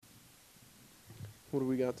What do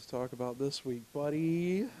we got to talk about this week,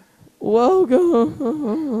 buddy?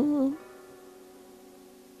 Welcome.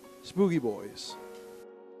 SpookiBoiz.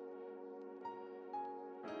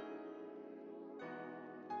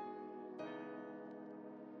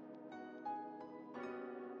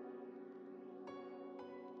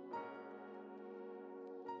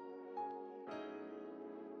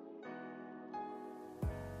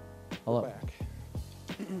 Hello. We're back.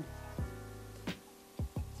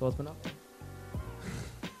 So what's been up?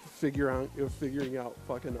 Figuring out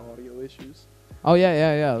fucking audio issues. Oh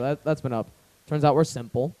yeah. That's been up. Turns out we're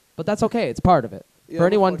simple, but that's okay. It's part of it. Yeah, For I'm a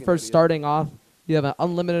anyone fucking first idiot. starting off, you have an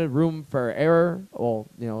unlimited room for error. Well,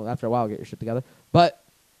 after a while, get your shit together. But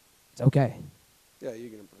it's okay. Yeah, you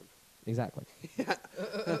can improve. Exactly.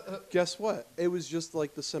 Guess what? It was just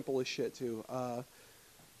like the simplest shit too.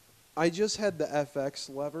 I just had the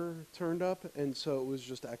FX lever turned up, and so it was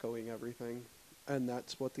just echoing everything, and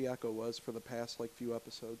that's what the echo was for the past like few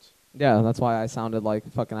episodes. Yeah, that's why I sounded like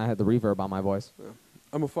fucking. I had the reverb on my voice. Yeah.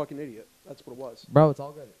 I'm a fucking idiot. That's what it was. Bro, it's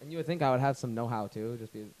all good. And you would think I would have some know-how too,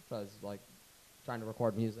 just because like trying to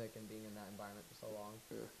record music and being in that environment for so long.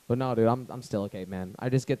 Yeah. But no, dude, I'm still a caveman. I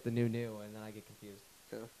just get the new, and then I get confused.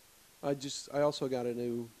 Yeah. I also got a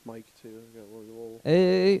new mic too. I got a little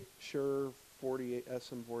Hey. Shure 48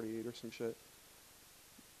 SM48 or some shit.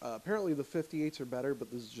 Apparently the 58s are better, but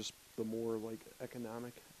this is just the more like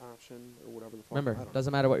economic option or whatever the fuck. Remember, I don't know.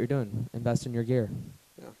 doesn't matter what you're doing. Invest in your gear.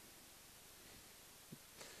 Yeah.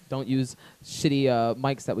 Don't use shitty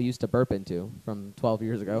mics that we used to burp into from 12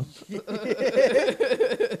 years ago.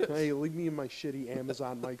 Hey, leave me in my shitty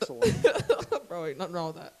Amazon mics alone. Bro, ain't nothing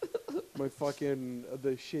wrong with that. My fucking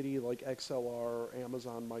the shitty like XLR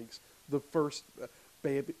Amazon mics. The first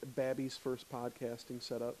Babby's first podcasting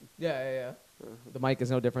setup. Yeah. The mic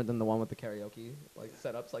is no different than the one with the karaoke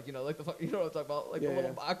setups. Like like the fuck, you know what I'm talking about? Like Yeah, the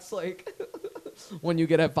little yeah. box, like when you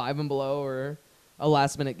get at Five and Below or a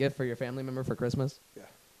last minute gift for your family member for Christmas. Yeah.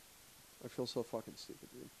 I feel so fucking stupid,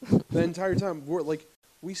 dude. The entire time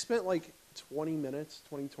we spent like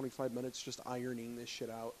 25 minutes just ironing this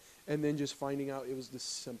shit out, and then just finding out it was the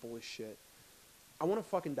simplest shit. I want to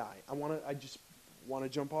fucking die. I just want to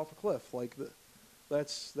jump off a cliff. Like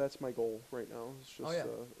that's my goal right now. It's just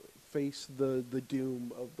face the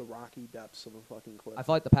doom of the rocky depths of a fucking cliff. I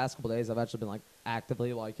feel like the past couple days I've actually been like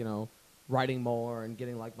actively writing more and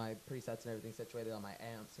getting like my presets and everything situated on my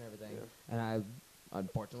amps and everything. Yeah. And I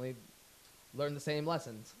unfortunately learned the same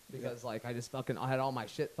lessons because I had all my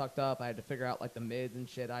shit fucked up. I had to figure out like the mids and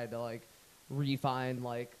shit. I had to like refine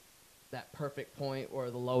like that perfect point where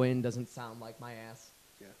the low end doesn't sound like my ass.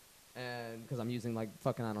 Yeah. And because I'm using like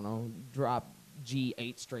fucking, I don't know, drop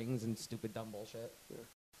G8 strings and stupid dumb bullshit. Yeah.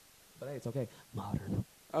 But hey, it's okay. Modern.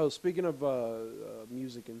 Oh, speaking of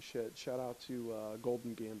music and shit, shout out to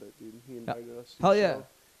Golden Gambit, dude. He invited us to Hell a yeah. show.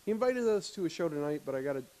 He invited us to a show tonight, but I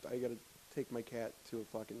gotta take my cat to a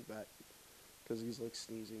fucking vet because he's like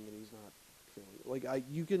sneezing and he's not feeling it. Like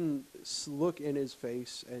you can look in his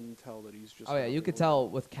face and tell that he's just. Oh yeah, not you could feeling tell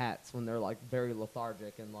with cats when they're like very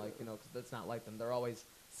lethargic and like because that's not like them. They're always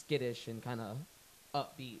skittish and kind of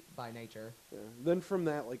upbeat by nature. it. Yeah. Then from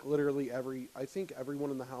that, like literally I think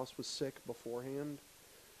everyone in the house was sick beforehand,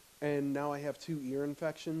 and now I have 2 ear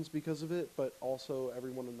infections because of it. But also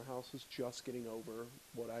everyone in the house is just getting over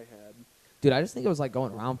what I had. Dude, I just think it was like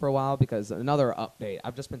going around for a while because another update.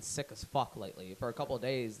 I've just been sick as fuck lately for a couple of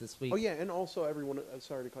days this week. Oh yeah, and also everyone.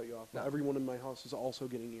 Sorry to cut you off, but No. everyone in my house is also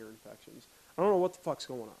getting ear infections. I don't know what the fuck's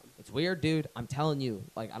going on. It's weird, dude. I'm telling you.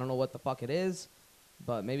 Like, I don't know what the fuck it is,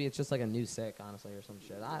 but maybe it's just like a new sick, honestly, or some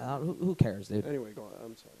shit. Who cares, dude? Anyway, go on.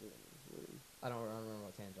 I'm sorry. I don't remember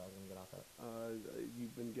what tangent I was going to get off that.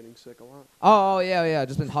 You've been getting sick a lot. Oh, yeah.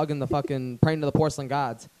 Just been hugging the fucking, praying to the porcelain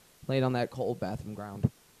gods, laying on that cold bathroom ground.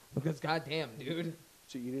 Because goddamn, dude.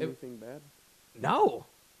 Did you eat anything bad? No.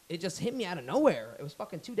 It just hit me out of nowhere. It was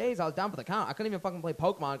fucking 2 days. I was down for the count. I couldn't even fucking play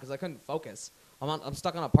Pokemon because I couldn't focus. I'm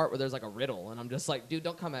stuck on a part where there's like a riddle, and I'm just like, dude,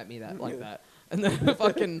 don't come at me like that. And then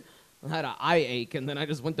fucking I had an eye ache, and then I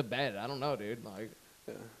just went to bed. I don't know, dude. Like,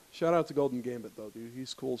 Yeah. Shout out to Golden Gambit though, dude.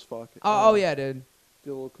 He's cool as fuck. oh yeah, dude. Did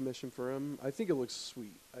a little commission for him. I think it looks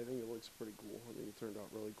sweet. I think it looks pretty cool. I think it turned out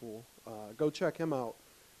really cool. Go check him out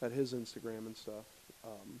at his Instagram and stuff.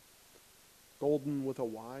 Golden with a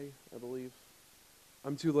Y, I believe.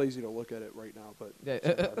 I'm too lazy to look at it right now, but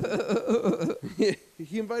Yeah.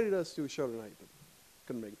 he invited us to a show tonight, but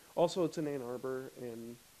couldn't make it. Also, it's in Ann Arbor,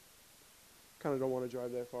 and kind of don't want to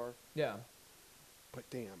drive that far. Yeah. But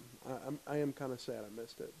damn, I am kind of sad I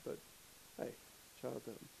missed it. But hey, Shout out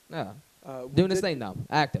to him. Yeah. We Doing his did- thing though.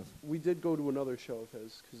 Active. We did go to another show of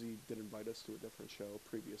his because he did invite us to a different show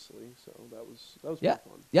previously, so that was Yeah. pretty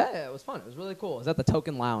fun. Yeah, it was fun. It was really cool. It was at the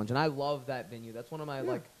Token Lounge, and I love that venue. That's one of my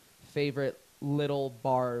like favorite little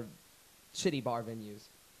bar, shitty bar venues.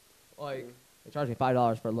 Like they charged me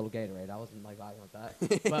 $5 for a little Gatorade. I wasn't like vibing with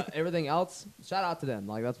that, but everything else, shout out to them.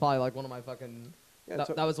 Like that's probably like one of my fucking. Yeah,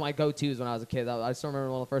 That was my go-tos when I was a kid. I still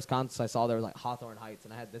remember one of the first concerts I saw. There was like Hawthorne Heights,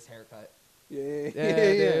 and I had this haircut. Yeah,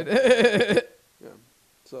 Yeah, dude. yeah.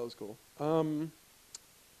 So that was cool.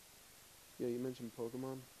 Yeah, you mentioned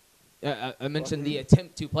Pokemon. Yeah, I mentioned the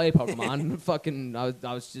attempt to play Pokemon. Fucking, I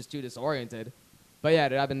was just too disoriented. But yeah,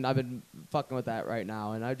 dude, I've been fucking with that right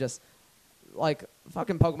now, and I just like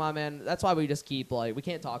fucking Pokemon, man. That's why we just keep like we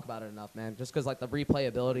can't talk about it enough, man. Just because like the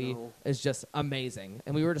replayability is just amazing,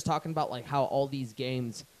 and we were just talking about like how all these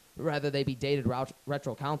games, rather they be dated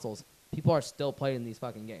retro consoles, people are still playing these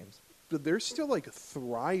fucking games. But there's still like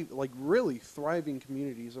really thriving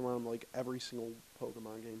communities around like every single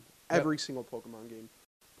Pokemon game. Every single Pokemon game.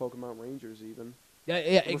 Pokemon Rangers even. Yeah,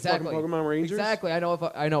 Remember exactly. fucking Pokemon Rangers? Exactly. I know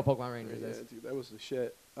Pokemon Rangers Yeah, is. dude, that was the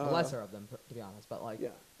shit. The lesser of them, to be honest, but like. Yeah,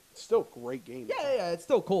 still a great game. Yeah, it's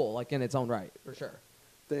still cool, like in its own right, for sure.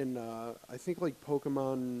 Then I think like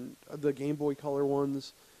Pokemon, the Game Boy Color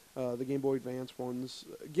ones, the Game Boy Advance ones,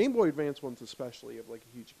 Game Boy Advance ones especially have like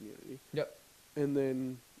a huge community. Yep. And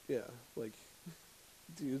then like,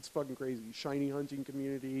 dude, it's fucking crazy. Shiny hunting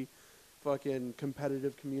community, fucking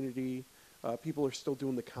competitive community. People are still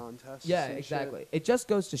doing the contests. Yeah, and exactly. shit. It just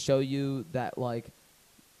goes to show you that like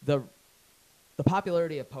the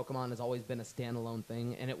popularity of Pokemon has always been a standalone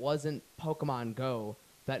thing, and it wasn't Pokemon Go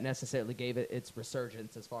that necessarily gave it its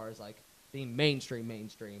resurgence as far as like being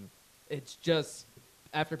mainstream. It's just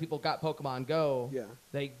after people got Pokemon Go,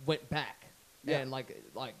 they went back. Yeah. And like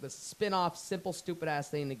the spin-off simple stupid ass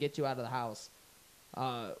thing to get you out of the house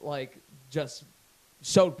like just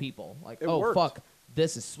showed people like It oh worked. fuck,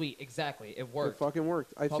 this is sweet. Exactly. It worked. It fucking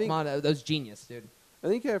worked. I think Pokemon, that was genius, dude. I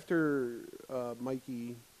think after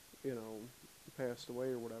Mikey, passed away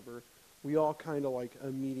or whatever, we all kind of like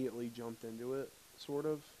immediately jumped into it, sort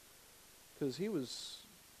of, because he was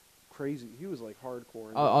crazy. He was like hardcore.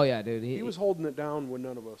 And Oh yeah, dude. he was holding it down when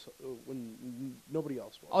nobody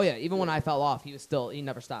else was. Oh yeah, even when I fell off, he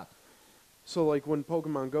never stopped. So like when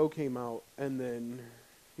Pokemon Go came out, and then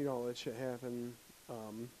all that shit happened.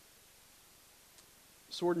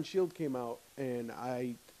 Sword and Shield came out, and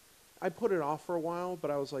I put it off for a while, but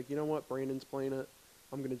I was like, you know what, Brandon's playing it,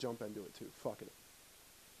 I'm gonna jump into it too. Fuck it.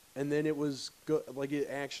 And then it was good. Like it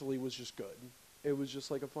actually was just good. It was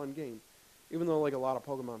just like a fun game, even though like a lot of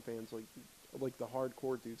Pokemon fans like the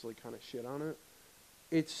hardcore dudes like kind of shit on it.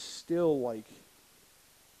 It's still like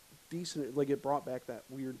decent. Like it brought back that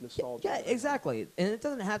weird nostalgia. Yeah, exactly. And it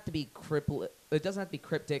doesn't have to be It doesn't have to be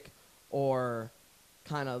cryptic, or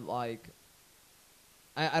kind of like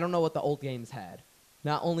I don't know what the old games had.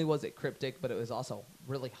 Not only was it cryptic, but it was also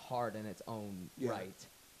really hard in its own right.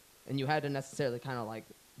 And you had to necessarily kind of like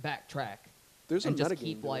backtrack. There's and a just metagame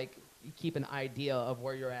keep like you keep an idea of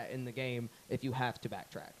where you're at in the game if you have to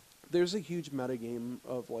backtrack. There's a huge metagame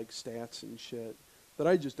of like stats and shit that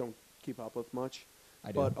I just don't keep up with much.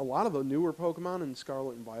 I do. But a lot of the newer Pokemon in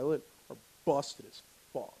Scarlet and Violet are busted as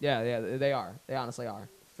fuck. Yeah, they are. They honestly are.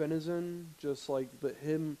 Finizen, just like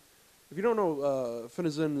him. If you don't know,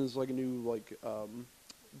 Finizen is like a new like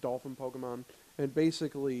dolphin Pokemon, and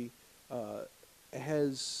basically it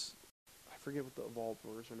has, I forget what the evolved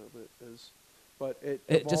version of it is, but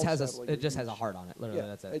it just has evolves to have, it just has a heart on it. Literally,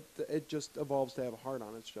 that's it. It just evolves to have a heart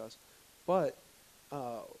on its chest. But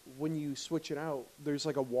when you switch it out, there's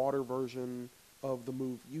like a water version of the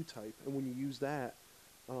move U-type, and when you use that,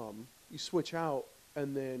 you switch out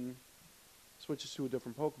and then switches to a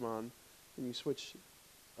different Pokemon, and you switch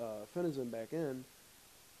Finizen back in,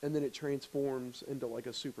 and then it transforms into like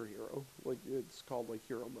a superhero. Like it's called like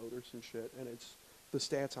hero mode or some shit, and it's the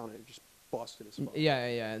stats on it are just busted as fuck. Yeah,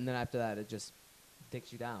 and then after that, it just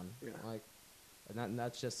dicks you down. Yeah. Like, and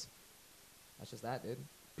that's just that, dude.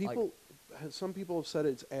 Some people have said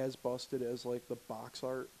it's as busted as like the box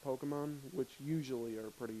art Pokemon, which usually are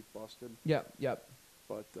pretty busted. Yep.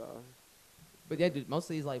 But yeah, dude, most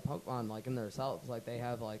of these like Pokemon, like in themselves, like they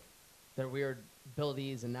have like their weird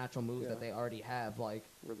abilities and natural moves that they already have, like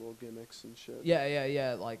weird little gimmicks and shit.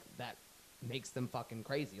 Yeah, like that makes them fucking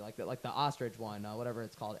crazy. Like the ostrich one, whatever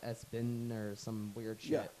it's called, Espin or some weird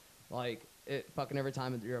shit. Yeah. Like it fucking every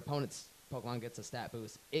time your opponent's Pokemon gets a stat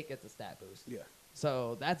boost, it gets a stat boost. Yeah.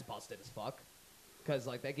 So that's busted as fuck. Because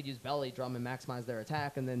like they could use Belly Drum and maximize their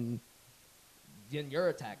attack, and then your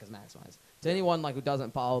attack is maximized. To anyone like who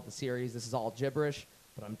doesn't follow the series, this is all gibberish.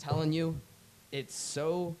 But I'm telling you, it's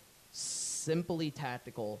so simply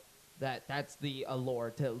tactical that that's the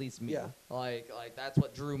allure to at least me. Yeah. Like that's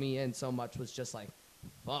what drew me in so much was just like,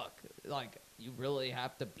 fuck, like you really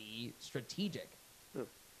have to be strategic.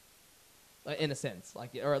 In a sense, like,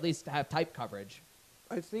 or at least have type coverage.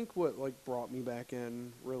 I think what like brought me back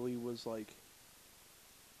in really was like,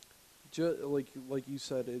 like you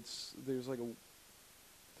said, there's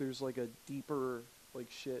like a deeper like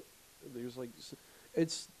shit. There's like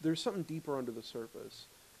there's something deeper under the surface,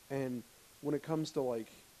 and when it comes to like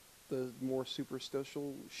the more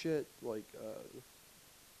superstitial shit, like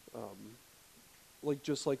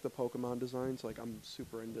just like the Pokemon designs, like I'm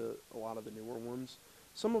super into a lot of the newer ones.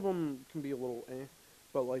 Some of them can be a little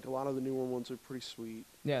but like a lot of the newer ones are pretty sweet.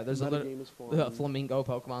 Yeah, there's game is fun. a flamingo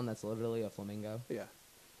Pokemon that's literally a flamingo. Yeah,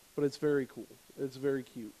 but it's very cool. It's very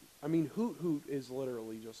cute. I mean, Hoot Hoot is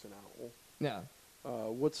literally just an owl. Yeah.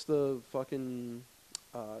 What's the fucking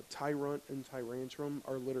Tyrant and Tyrantrum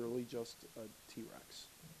are literally just a T-Rex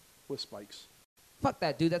with spikes. Fuck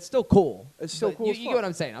that, dude. That's still cool. It's still But cool. You, as you fuck. get what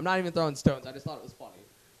I'm saying. I'm not even throwing stones. I just thought it was funny.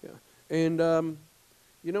 Yeah, and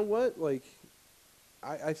you know what? Like,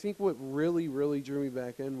 I think what really, really drew me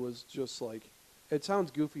back in was just like, it sounds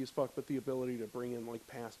goofy as fuck, but the ability to bring in like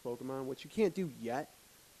past Pokemon, which you can't do yet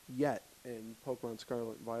in Pokemon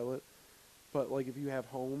Scarlet and Violet. But like if you have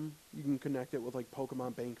Home, you can connect it with like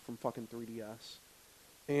Pokemon Bank from fucking 3DS.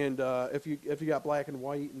 And if you got Black and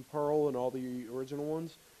White and Pearl and all the original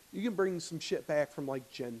ones, you can bring some shit back from like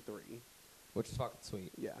Gen 3. Which is fucking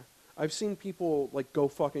sweet. Yeah. I've seen people like go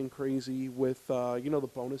fucking crazy with the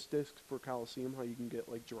bonus discs for Coliseum, how you can get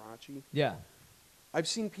like Jirachi. Yeah. I've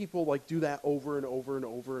seen people like do that over and over and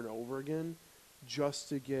over and over again just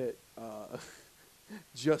to get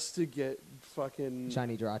fucking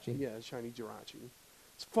Shiny Jirachi. Yeah, shiny Jirachi.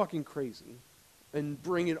 It's fucking crazy. And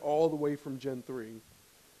bring it all the way from Gen 3,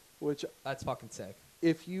 which That's fucking sick.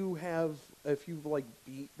 if you've like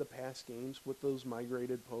beat the past games with those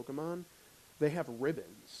migrated Pokemon, they have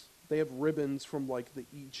ribbons. They have ribbons from like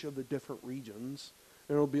each of the different regions,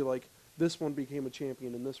 and it'll be like this one became a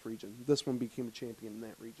champion in this region. This one became a champion in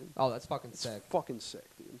that region. Oh, that's fucking It's sick. fucking sick,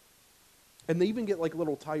 dude. And they even get like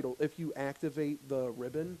little title. If you activate the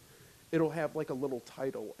ribbon, it'll have like a little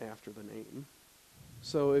title after the name.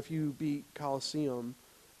 So if you beat Coliseum,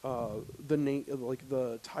 the name, like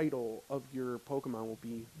the title of your Pokemon will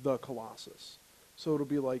be the Colossus. So it'll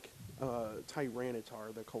be like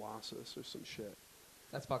Tyranitar the Colossus or some shit.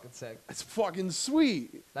 That's fucking sick. It's fucking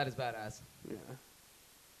sweet. That is badass. Yeah.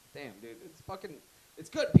 Damn, dude. It's fucking... It's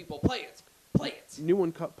good, people. Play it. Play it. New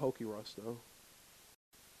one cut Pokerus though.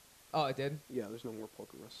 Oh, it did? Yeah, there's no more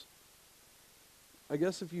Pokerus. I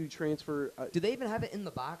guess if you transfer... Do they even have it in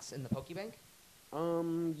the box in the Pokebank?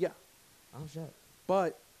 Yeah. Oh, shit.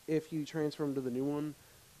 But if you transfer them to the new one,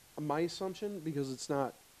 my assumption, because it's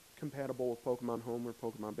not compatible with Pokemon Home or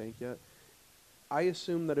Pokemon Bank yet, I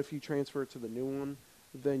assume that if you transfer it to the new one,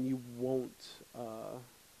 then you won't,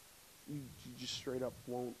 you just straight up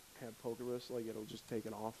won't have Pokerus, like it'll just take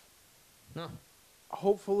it off. No.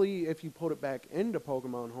 Hopefully, if you put it back into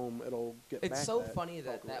Pokemon Home, it'll get back It's so that funny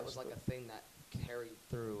that that Pokerus, was like but- a thing that carried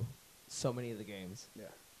through so many of the games. Yeah.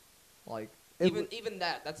 Like, It even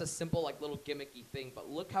that's a simple, like, little gimmicky thing, but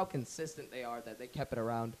look how consistent they are that they kept it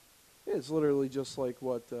around. Yeah, it's literally just like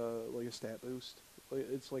what, like a stat boost.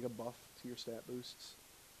 It's like a buff to your stat boosts.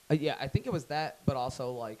 Yeah, I think it was that, but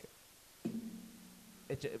also, like,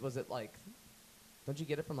 was it, like, don't you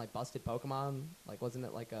get it from, like, busted Pokemon? Like, wasn't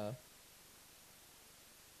it, like,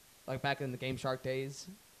 like, back in the Game Shark days?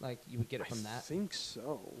 Like, you would get it from that? I think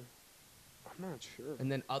so. I'm not sure.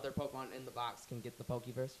 And then other Pokemon in the box can get the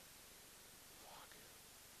Pokeverse?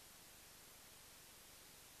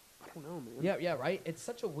 I don't know, man. Yeah, right? It's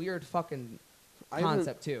such a weird fucking I haven't-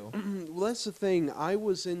 concept, too. Well, that's the thing. I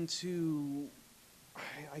was into...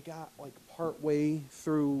 I got, like, part way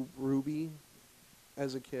through Ruby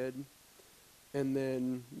as a kid, and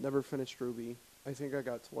then never finished Ruby. I think I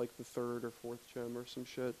got to, like, the 3rd or 4th gem or some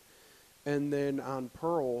shit. And then on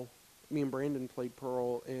Pearl, me and Brandon played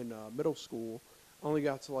Pearl in middle school. Only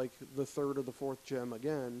got to, like, the 3rd or the 4th gem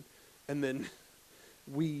again, and then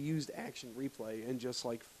we used Action Replay and just,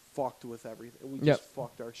 like, fucked with everything. We just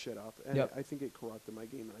fucked our shit up. And I think it corrupted my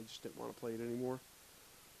game, and I just didn't want to play it anymore.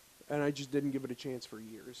 And I just didn't give it a chance for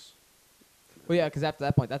years. Well, yeah, because after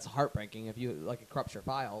that point, that's heartbreaking. If you, like, it corrupts your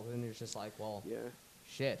file, then you're just like, well, Yeah.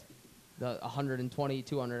 shit. The 120,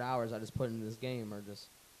 200 hours I just put into this game are just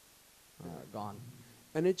gone.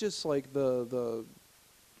 And it just, like, the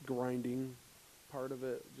grinding part of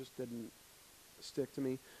it just didn't stick to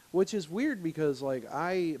me. Which is weird because, like,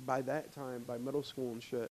 by that time, by middle school and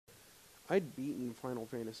shit, I'd beaten Final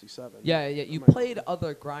Fantasy VII. Yeah, yeah. You on my played own.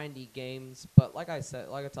 other grindy games, but like I said,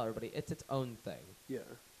 like I tell everybody, it's its own thing, Yeah.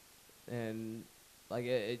 and like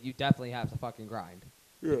you definitely have to fucking grind.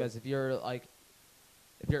 Yeah. Because if you're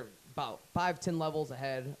about 5-10 levels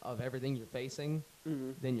ahead of everything you're facing,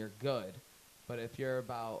 Mm-hmm. then you're good. But if you're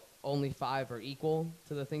about only 5 or equal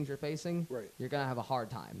to the things you're facing, Right. you're gonna have a hard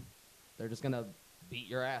time. They're just gonna beat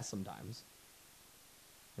your ass sometimes,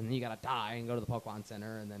 and then you gotta die and go to the Pokemon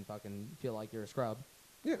Center and then fucking feel like you're a scrub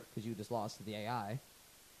Yeah. because you just lost to the AI.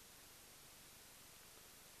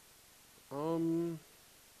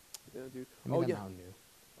 Yeah, dude. I mean, Oh that yeah. Mountain Dew.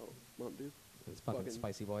 Oh, Mountain Dew. It's fucking Fucking-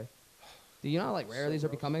 spicy boy. Do you know how like rare So these are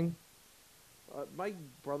gross. becoming? My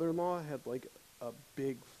brother-in-law had like a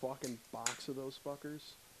big fucking box of those fuckers,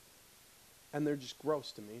 and they're just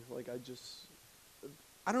gross to me. Like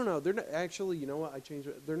I don't know. They're not actually. You know what? I changed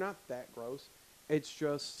it. They're not that gross. It's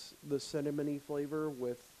just the cinnamony flavor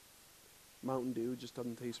with Mountain Dew just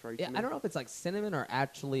doesn't taste right Yeah, to me. I don't know if it's like cinnamon or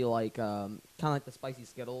actually like kind of like the spicy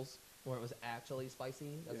Skittles, where it was actually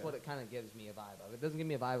spicy. That's Yeah. what it kind of gives me a vibe of. It doesn't give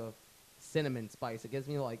me a vibe of cinnamon spice. It gives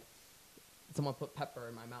me like someone put pepper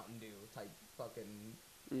in my Mountain Dew type fucking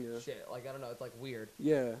Yeah. shit. Like I don't know, it's like weird.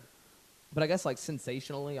 Yeah. But I guess like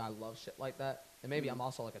sensationally, I love shit like that. And maybe Mm. I'm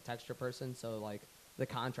also like a texture person, so like the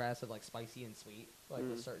contrast of like spicy and sweet, like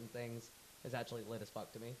with certain things, is actually lit as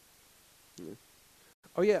fuck to me.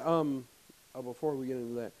 Oh yeah. Before we get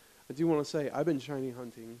into that, I do want to say I've been shiny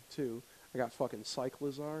hunting too. I got fucking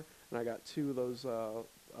Cyclizar, and I got 2 of those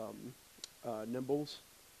Nimbles,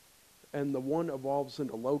 and the one evolves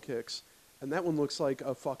into low kicks, and that one looks like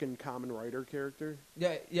a fucking Kamen Rider character.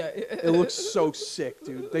 Yeah, yeah. It looks so sick,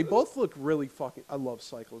 dude. They both look really fucking. I love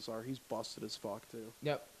Cyclizar. He's busted as fuck too.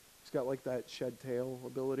 Yep. He's got like that shed tail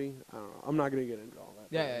ability. I don't know. I'm not gonna get into all that.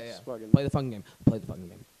 Yeah, but yeah, it's yeah. Fucking Play the fucking game. Play the fucking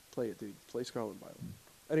game. play it, dude. Play Scarlet and Violet.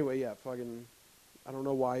 Anyway, yeah, fucking. I don't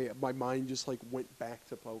know why my mind just like went back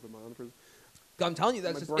to Pokemon for. I'm telling you,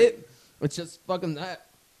 that's My just brain. it. It's just fucking that.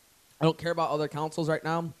 I don't care about other consoles right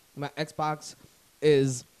now. My Xbox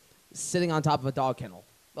is sitting on top of a dog kennel.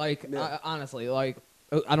 Like, Yeah. honestly, like,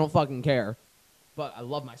 I don't fucking care. But I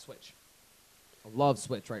love my Switch. I love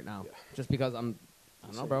Switch right now. Yeah. Just because I don't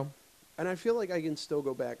know, Same. bro. And I feel like I can still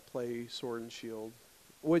go back play Sword and Shield,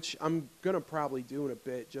 which I'm gonna probably do in a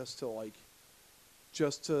bit just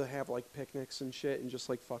to have like picnics and shit and just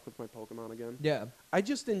like fuck with my Pokemon again. Yeah. I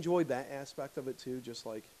just enjoyed that aspect of it too. Just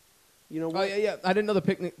like, you know Oh, what? yeah, yeah. I didn't know the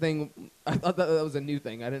picnic thing. I thought that was a new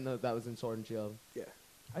thing. I didn't know that was in Sword and Shield. Yeah.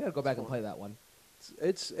 I gotta go back and fun. play that one.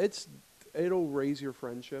 It'll raise your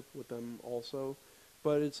friendship with them also,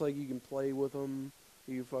 but it's like you can play with them.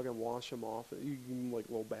 You can fucking wash them off. You can like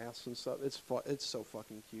little baths and stuff. It's so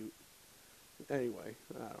fucking cute. Anyway,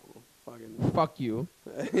 I don't know. Fucking Fuck you.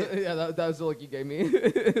 Yeah, that was the look you gave me.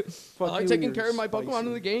 fuck I like you taking and your care of my Pokemon in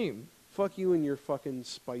spicy- the game. Fuck you and your fucking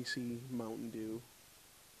spicy Mountain Dew.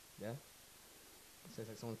 Yeah. Sounds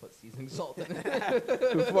like someone put seasoning salt in it.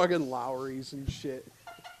 The fucking Lowry's and shit.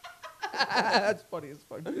 That's funny as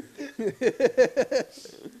fuck.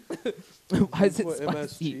 Why is it Put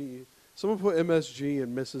spicy? MSG. Someone put MSG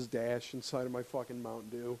and Mrs. Dash inside of my fucking Mountain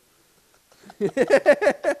Dew.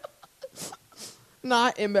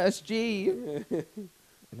 Not MSG.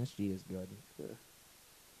 MSG is good.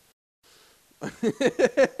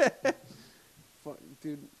 Fuck,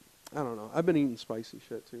 dude. I don't know. I've been eating spicy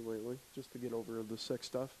shit too lately, just to get over the sick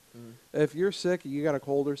stuff. If you're sick, you got a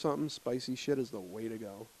cold or something, spicy shit is the way to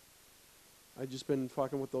go. I just been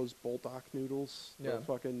fucking with those Boldock noodles. Yeah. The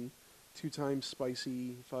fucking 2 times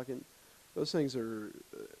spicy fucking. Those things are.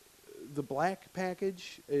 The black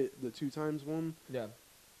package, the 2 times one, Yeah.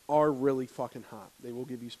 are really fucking hot. They will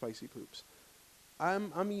give you spicy poops.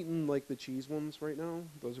 I'm eating like the cheese ones right now.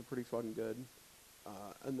 Those are pretty fucking good.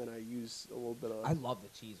 And then I use a little bit of. I love the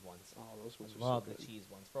cheese ones. Oh, those ones I are love so the good. cheese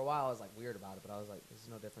ones. For a while, I was like weird about it, but I was like, this is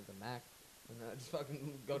no different than Mac. And then I just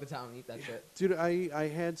fucking go to town and eat that shit. Dude, I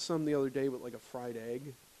had some the other day with like a fried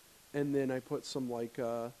egg, and then I put some like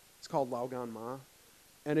it's called Laogan Ma,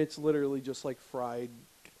 and it's literally just like fried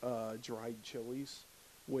dried chilies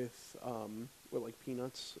with like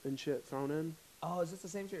peanuts and shit thrown in. Oh, is this the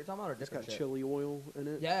same shit you're talking about or It's different got shit? chili oil in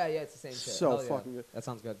it. Yeah, yeah, it's the same shit. So Hell yeah. fucking good. That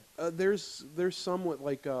sounds good. There's some with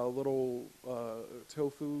like little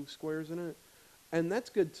tofu squares in it, and that's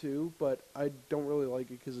good too. But I don't really like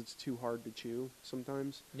it because it's too hard to chew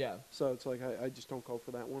sometimes. Yeah. So it's like I just don't go for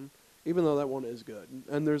that one, even though that one is good.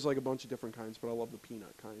 And there's like a bunch of different kinds, but I love the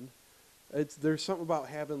peanut kind. There's something about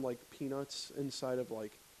having like peanuts inside of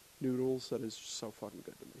like noodles that is just so fucking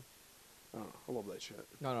good to me. I don't know. I love that shit.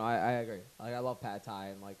 No, I agree. Like I love pad thai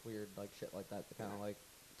and like weird like shit like that. Kind of like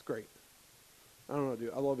It's great. I don't know,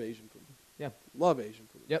 dude. I love Asian food. Yeah. Love Asian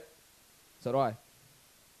food. Yep. So do I.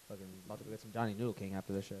 Fucking about to go get some Johnny Noodle King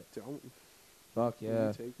after this shit. Don't. Fuck Will yeah.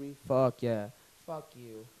 you take me? Fuck yeah. Fuck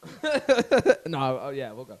you. No, oh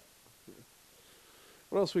yeah, we'll go.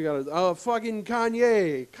 What else we got? Fucking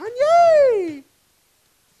Kanye. Kanye!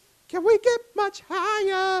 Can we get much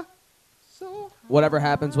higher? So Whatever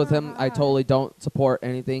happens with him, I totally don't support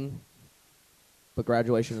anything. But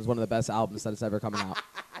Graduation is one of the best albums that's ever coming out.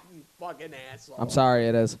 You fucking asshole. I'm sorry,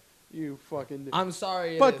 it is. You fucking. I'm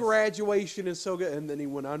sorry, But Graduation is so good. And then he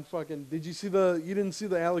went on fucking. You didn't see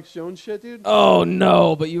the Alex Jones shit, dude? Oh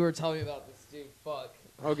no, but you were telling me about this, dude. Fuck.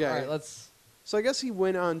 Okay. All right, let's. So I guess he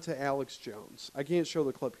went on to Alex Jones. I can't show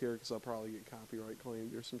the clip here because I'll probably get copyright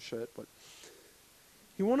claimed or some shit. But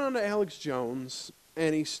he went on to Alex Jones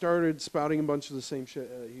and he started spouting a bunch of the same shit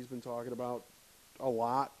he's been talking about a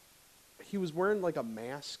lot. He was wearing like a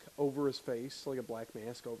mask over his face, like a black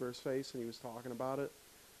mask over his face, and he was talking about it.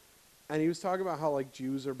 And he was talking about how like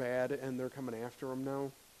Jews are bad and they're coming after him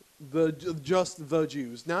now. Just the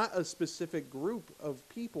Jews, not a specific group of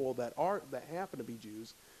people that happen to be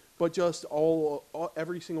Jews, but just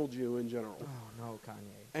every single Jew in general. Oh no, Kanye.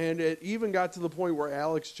 And it even got to the point where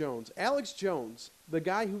Alex Jones, the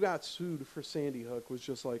guy who got sued for Sandy Hook, was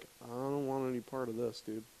just like, I don't want any part of this,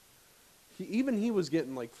 dude. He was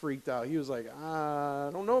getting like freaked out. He was like, I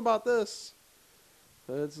don't know about this.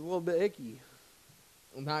 It's a little bit icky.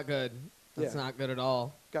 Not good. That's not good at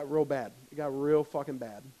all. Got real bad. It got real fucking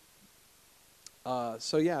bad.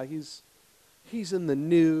 So yeah, he's in the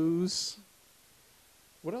news.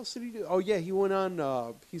 What else did he do? Oh yeah, he went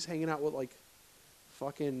on. He's hanging out with like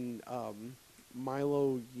fucking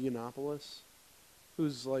Milo Yiannopoulos,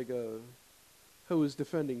 who's like who was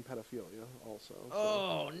defending pedophilia also.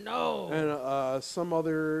 Oh no! And some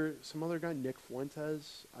other guy, Nick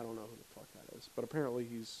Fuentes. I don't know who the fuck that is, but apparently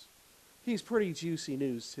he's pretty juicy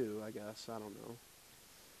news too. I guess I don't know.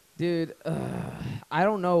 Dude, I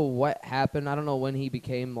don't know what happened. I don't know when he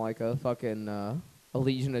became like a fucking a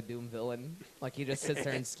Legion of Doom villain. Like he just sits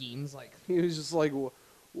there and schemes. Like he was just like,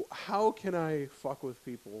 how can I fuck with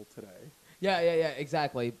people today? Yeah,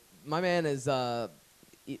 exactly. My man is. I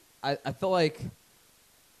feel like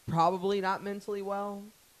probably not mentally well,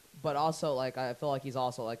 but also like I feel like he's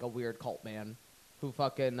also like a weird cult man who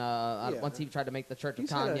fucking once he tried to make the Church of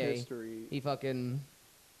Kanye, he fucking.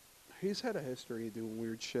 He's had a history of doing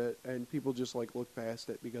weird shit, and people just like look past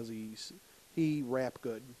it because he rap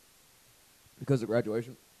good. Because of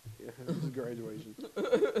Graduation. Yeah, because of Graduation.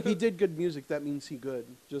 He did good music. That means he good.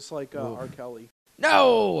 Just like R. Kelly.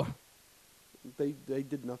 No. They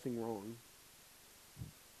did nothing wrong.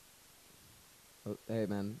 Hey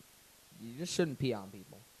man, you just shouldn't pee on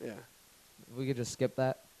people. Yeah. If we could just skip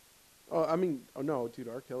that. Oh, I mean, no, dude.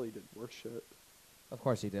 R. Kelly did worse shit. Of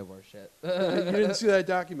course he did worse shit. You didn't see that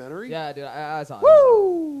documentary? Yeah, dude, I saw it.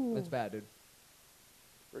 Woo! It's bad, dude.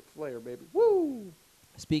 Ric Flair, baby. Woo!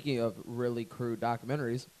 Speaking of really crude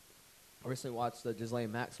documentaries, I recently watched the Ghislaine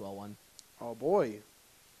Maxwell one. Oh, boy.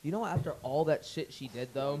 You know, after all that shit she did,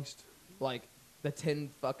 though, like the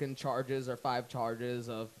 10 fucking charges or 5 charges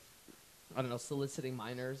of, I don't know, soliciting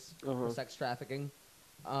minors for sex trafficking,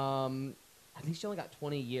 I think she only got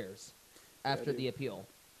 20 years after the appeal.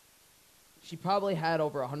 She probably had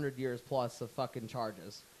over 100 years plus of fucking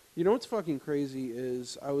charges. You know what's fucking crazy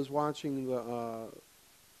is I was watching the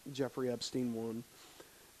Jeffrey Epstein one.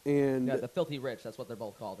 And yeah, the Filthy Rich, that's what they're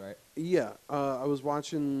both called, right? Yeah. I was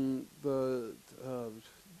watching the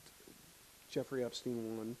Jeffrey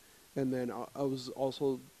Epstein one. And then I was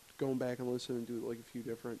also going back and listening to like a few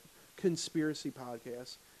different conspiracy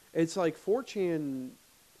podcasts. It's like 4chan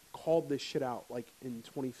called this shit out like in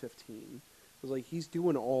 2015. It was like he's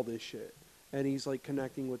doing all this shit. And he's like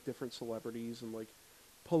connecting with different celebrities and like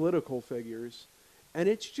political figures. And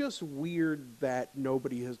it's just weird that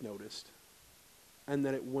nobody has noticed. And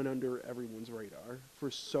that it went under everyone's radar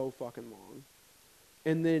for so fucking long.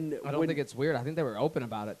 And then I don't think it's weird. I think they were open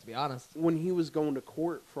about it, to be honest. When he was going to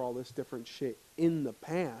court for all this different shit in the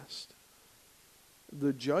past,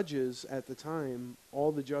 the judges at the time,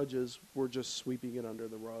 all the judges were just sweeping it under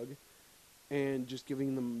the rug. And just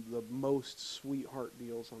giving them the most sweetheart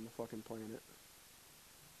deals on the fucking planet.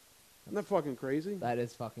 Isn't that fucking crazy? That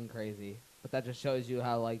is fucking crazy. But that just shows you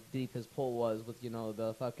how, like, deep his pull was with, you know,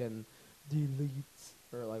 the fucking deletes.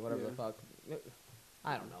 Or, like, whatever the fuck.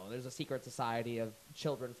 I don't know. There's a secret society of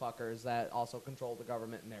children fuckers that also control the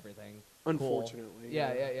government and everything. Unfortunately. Cool.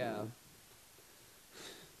 Yeah.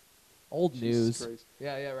 Old Jesus news. Christ.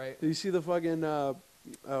 Yeah, right. Did you see the fucking,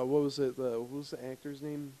 what was it? What was the actor's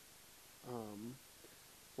name?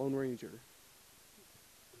 Lone Ranger.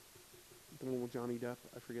 The one with Johnny Depp.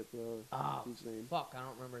 I forget his name. Fuck, I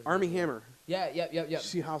don't remember his Army name. Hammer. Yeah. You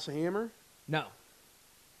see House of Hammer? No.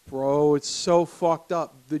 Bro, it's so fucked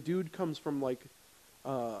up. The dude comes from like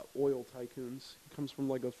oil tycoons. He comes from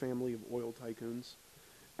like a family of oil tycoons.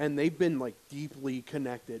 And they've been like deeply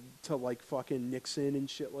connected to like fucking Nixon and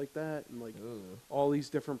shit like that and like all these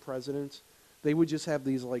different presidents. They would just have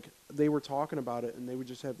these like they were talking about it and they would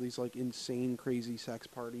just have these like insane crazy sex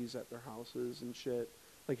parties at their houses and shit.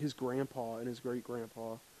 Like his grandpa and his great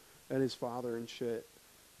grandpa and his father and shit.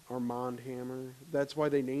 Armand Hammer. That's why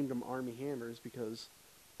they named him Army Hammers because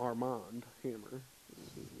Armand Hammer.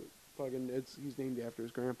 He's named after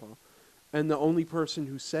his grandpa. And the only person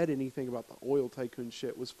who said anything about the oil tycoon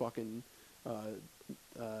shit was fucking,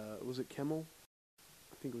 was it Kimmel?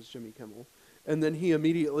 I think it was Jimmy Kimmel. And then he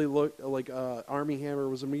immediately looked, like, Army Hammer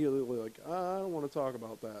was immediately like, I don't want to talk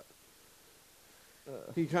about that.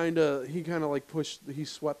 He kind of like he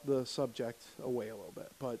swept the subject away a little bit.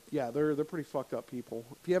 But yeah, they're pretty fucked up people.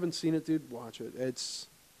 If you haven't seen it, dude, watch it. It's...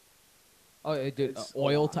 Oh, dude,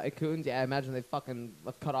 oil tycoons? Yeah, I imagine they fucking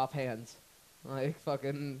cut off hands. Like,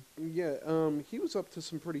 fucking... Yeah, he was up to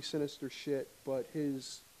some pretty sinister shit, but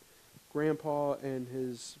his grandpa and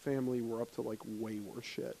his family were up to, like, way worse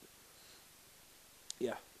shit.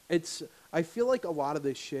 Yeah. I feel like a lot of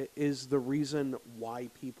this shit is the reason why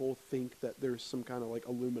people think that there's some kind of, like,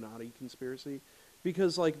 Illuminati conspiracy.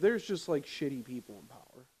 Because, like, there's just, like, shitty people in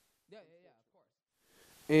power. Yeah, of course.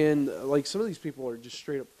 And, like, some of these people are just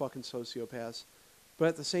straight up fucking sociopaths. But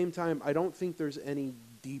at the same time, I don't think there's any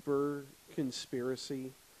deeper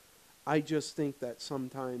conspiracy. I just think that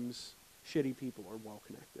sometimes shitty people are well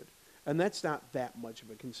connected. And that's not that much of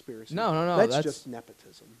a conspiracy. No. That's just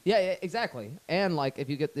nepotism. Yeah, exactly. And, like, if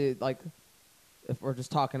you get the, like, if we're just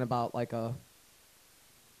talking about, like,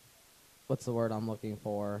 what's the word I'm looking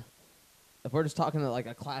for? If we're just talking like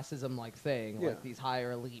a classism, like, thing, like these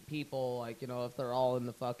higher elite people, like, you know, if they're all in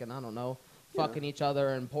the fucking, I don't know, fucking each other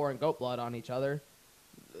and pouring goat blood on each other,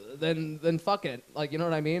 then fuck it. Like, you know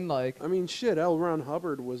what I mean? Like, I mean, shit, L. Ron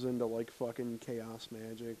Hubbard was into, like, fucking chaos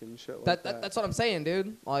magic and shit like that. That's what I'm saying,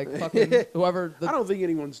 dude. Like, fucking whoever... I don't think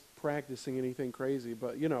anyone's practicing anything crazy,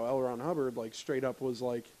 but, you know, L. Ron Hubbard, like, straight up was,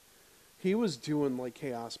 like, he was doing, like,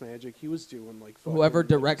 chaos magic. He was doing, like, fucking, whoever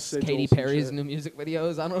directs like, Katy Perry's new music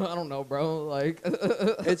videos. I don't know, bro. Like,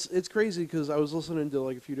 it's crazy because I was listening to,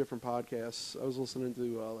 like, a few different podcasts. I was listening to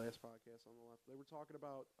last podcast on the left. They were talking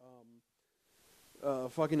about...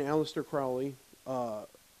 fucking Aleister Crowley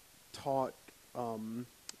taught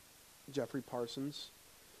Jeffrey Parsons.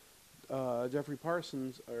 Jeffrey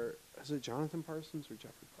Parsons, or is it Jonathan Parsons or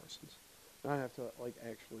Jeffrey Parsons? I have to, like,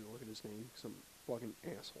 actually look at his name because I'm a fucking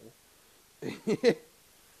asshole.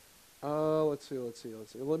 Let's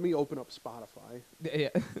see. Let me open up Spotify. yeah.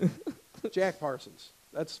 Jack Parsons.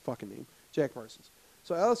 That's his fucking name. Jack Parsons.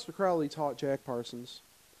 So Aleister Crowley taught Jack Parsons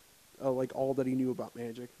like all that he knew about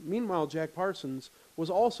magic. Meanwhile, Jack Parsons was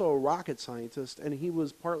also a rocket scientist, and he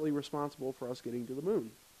was partly responsible for us getting to the moon.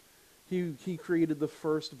 He created the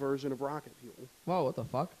first version of rocket fuel. Whoa, what the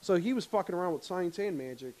fuck? So he was fucking around with science and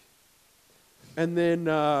magic. And then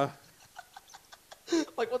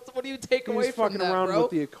like, what do you take he away was from fucking that, around bro?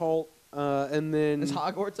 with the occult. And then Is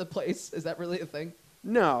Hogwarts a place? Is that really a thing?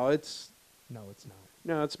 no, it's No, it's not.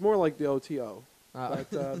 no, it's more like the OTO. Uh,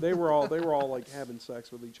 But they were all like having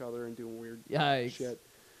sex with each other and doing weird Yikes. shit.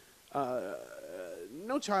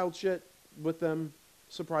 No child shit with them,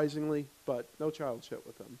 surprisingly, but no child shit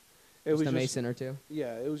with them. It just was a Mason or two.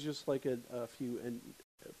 Yeah, it was just like a few and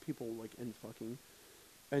people like in fucking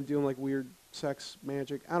and doing like weird sex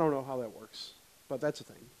magic. I don't know how that works, but that's a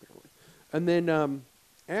thing apparently. And then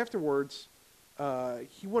afterwards,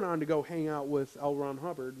 he went on to go hang out with L. Ron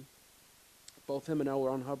Hubbard. Both him and L.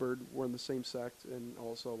 Ron Hubbard were in the same sect and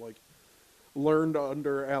also, like, learned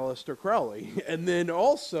under Aleister Crowley. And then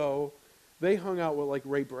also, they hung out with, like,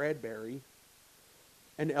 Ray Bradbury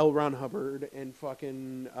and L. Ron Hubbard and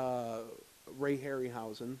fucking Ray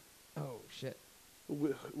Harryhausen. Oh, shit.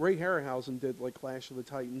 Ray Harryhausen did, like, Clash of the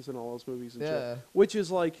Titans and all those movies and Yeah. shit. Which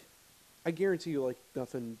is, like, I guarantee you, like,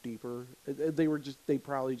 nothing deeper. They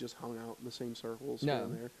probably just hung out in the same circles here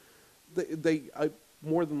and there. They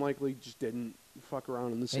more than likely just didn't fuck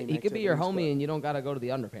around in the same He could be your activities, homie and you don't got to go to the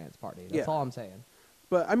underpants party. That's all I'm saying.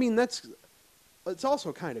 But, I mean, it's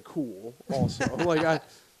also kind of cool, also.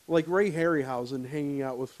 Like Ray Harryhausen hanging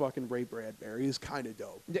out with fucking Ray Bradbury is kind of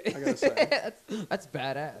dope, I gotta say. That's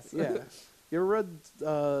badass. Yeah. You ever read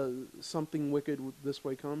Something Wicked This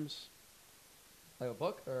Way Comes? Like a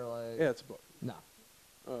book or like... Yeah, it's a book. No.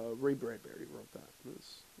 Ray Bradbury wrote that.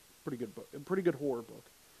 It's a pretty good book. A pretty good horror book.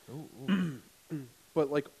 Ooh. But,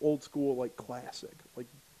 like, old school, like, classic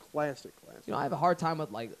Classic. You know, I have a hard time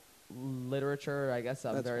with like literature. I guess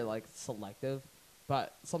I'm That's very fine. like selective,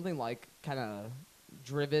 but something like kind of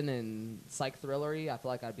driven and psych thrillery, I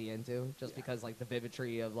feel like I'd be into just because like the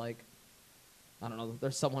vividry of like, I don't know,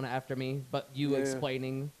 there's someone after me, but you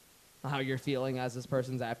explaining how you're feeling as this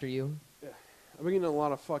person's after you. Yeah. I've been getting a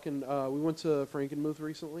lot of fucking. We went to Frankenmuth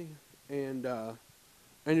recently, and I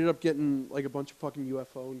ended up getting like a bunch of fucking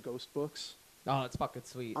UFO and ghost books. Oh, it's fucking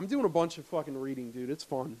sweet. I'm doing a bunch of fucking reading, dude. It's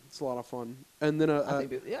fun. It's a lot of fun. And then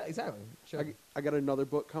Yeah, exactly. Sure. I got another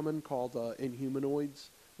book coming called Inhumanoids,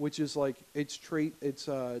 which is like it's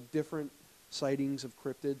different sightings of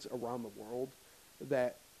cryptids around the world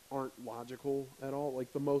that aren't logical at all.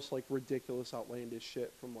 Like the most like ridiculous, outlandish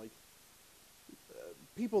shit from like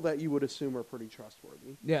people that you would assume are pretty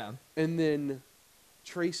trustworthy. Yeah. And then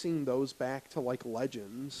tracing those back to like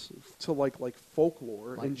legends, to like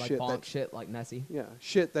folklore and like shit. bonk shit like Nessie. Yeah,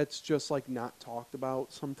 shit that's just like not talked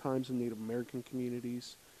about sometimes in Native American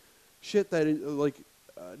communities. Shit that is like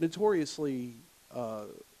notoriously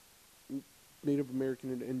Native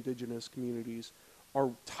American and indigenous communities are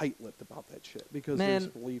tight-lipped about that shit because there's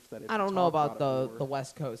belief that if I you don't know talk about it the more,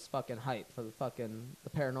 West Coast fucking hype for the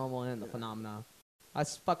paranormal and the phenomena. I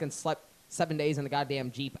fucking slept 7 days in a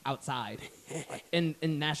goddamn Jeep outside in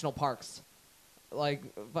national parks. Like,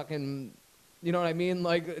 fucking, you know what I mean?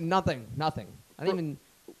 Like, nothing. I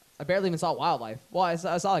barely even saw wildlife. Well, I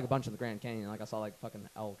saw like a bunch in the Grand Canyon. Like, I saw like fucking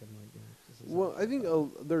elk and like, well, I think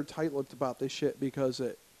they're tight-lipped about this shit because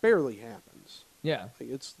it barely happens. yeah. Like,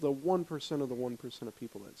 it's the 1% of the 1% of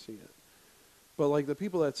people that see it. But, like, the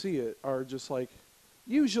people that see it are just, like,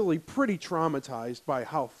 usually pretty traumatized by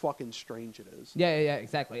how fucking strange it is. Yeah,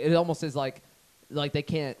 exactly. It almost is like they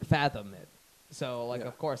can't fathom it. So, like,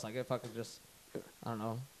 of course, like, it fucking just, I don't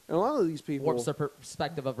know, And a lot of these people... warps their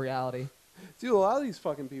perspective of reality. Dude, a lot of these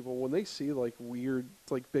fucking people, when they see, like, weird,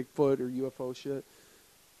 like, Bigfoot or UFO shit,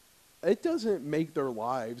 it doesn't make their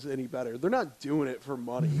lives any better. They're not doing it for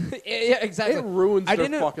money. Yeah, exactly. It ruins their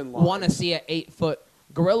fucking lives. I didn't want to see an 8-foot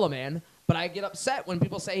gorilla man, but I get upset when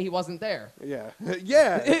people say he wasn't there. Yeah.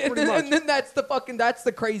 Yeah, pretty much. And then that's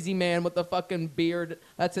the crazy man with the fucking beard.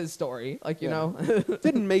 That's his story. Like, you know.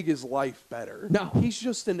 Didn't make his life better. No. He's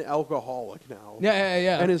just an alcoholic now.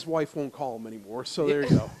 Yeah. And his wife won't call him anymore, so there you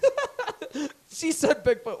go. She said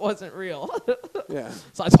Bigfoot wasn't real. Yeah.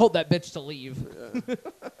 So I told that bitch to leave. Yeah.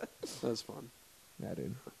 That's fun. Yeah,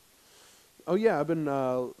 dude. Oh, yeah, I've been,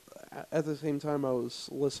 at the same time, I was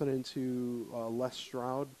listening to Les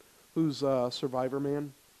Stroud, who's Survivor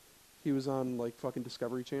Man. He was on, like, fucking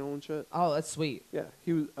Discovery Channel and shit. Oh, that's sweet. Yeah,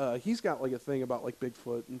 he's got, like, a thing about, like,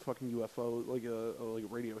 Bigfoot and fucking UFO, like a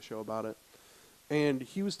radio show about it. And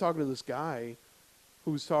he was talking to this guy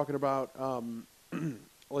who was talking about,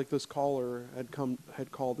 like, this caller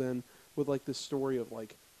had called in with, like, this story of,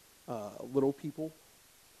 like, little people.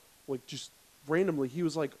 Like, just randomly, he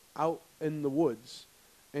was, like, out in the woods,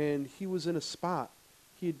 and he was in a spot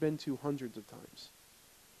he had been to hundreds of times.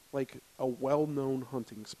 Like, a well-known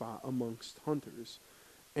hunting spot amongst hunters.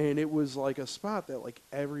 And it was, like, a spot that, like,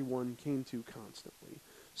 everyone came to constantly.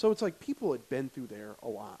 So it's like people had been through there a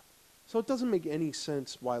lot. So it doesn't make any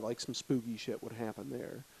sense why, like, some spooky shit would happen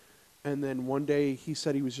there. And then one day he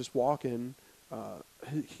said he was just walking.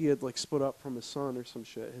 He had, like, split up from his son or some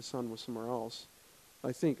shit. His son was somewhere else.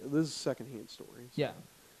 I think this is a secondhand story. So, Yeah.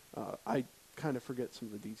 I kind of forget some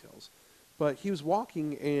of the details. But he was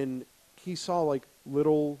walking, and he saw, like,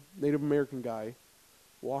 little Native American guy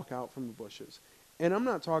walk out from the bushes. And I'm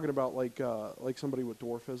not talking about, like somebody with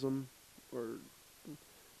dwarfism or,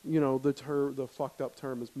 you know, the fucked up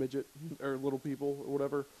term is midget or little people or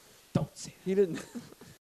whatever. Don't say it. He didn't...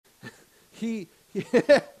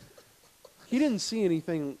 he didn't see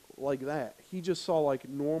anything like that. He just saw, like,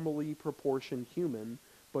 normally proportioned human,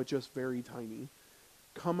 but just very tiny,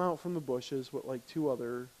 come out from the bushes with, like, two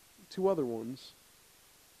other ones,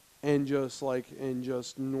 and just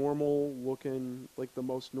normal looking, like, the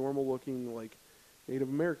most normal looking, like, Native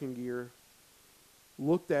American gear,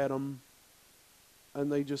 looked at him,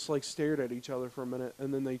 and they just, like, stared at each other for a minute,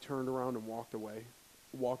 and then they turned around and walked away,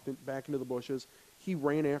 back into the bushes. He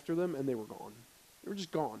ran after them, and they were gone. They were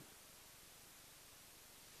just gone.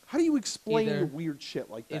 How do you explain weird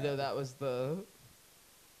shit like that? Either that was the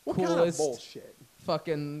what coolest kind of bullshit?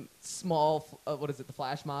 fucking small, the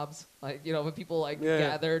flash mobs? Like, you know, when people, like,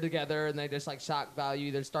 gather together and they just, like, shock value,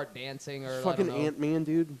 either start dancing or, fucking I don't know. Ant-Man,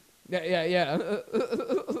 dude. Yeah.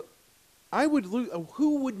 I would lose.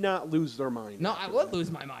 Who would not lose their mind? No, I would lose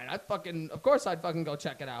my mind. Of course I'd fucking go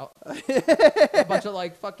check it out. A bunch of,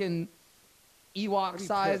 like, fucking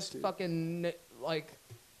Ewok-sized fucking, like,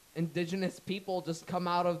 indigenous people just come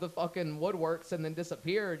out of the fucking woodworks and then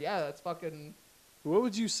disappeared, yeah, that's fucking... What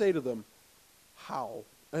would you say to them? How?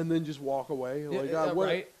 And then just walk away? Yeah, Like, yeah, what?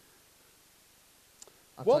 right?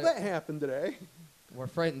 Well, that happened today. We're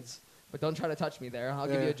friends, but don't try to touch me there. I'll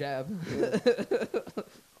give you a jab. Yeah.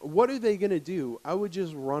 What are they going to do? I would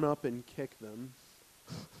just run up and kick them.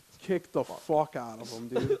 Kick the fuck out of them,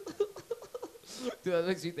 dude. Dude, that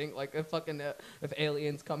makes you think, like, if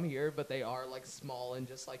aliens come here, but they are, like, small and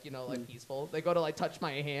just, like, you know, like, peaceful. They go to, like, touch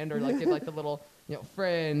my hand or, like, give, like, the little, you know,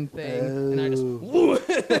 friend thing. And I just,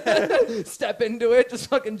 woo, step into it, just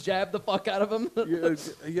fucking jab the fuck out of them.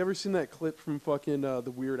 You ever seen that clip from fucking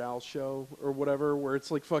the Weird Al show or whatever, where it's,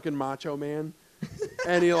 like, fucking Macho Man?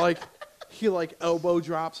 And he elbow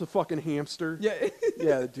drops a fucking hamster? Yeah.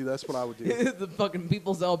 Yeah, dude, that's what I would do. The fucking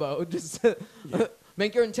people's elbow. Just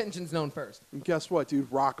make your intentions known first. And guess what,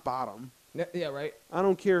 dude? Rock bottom. Yeah, right? I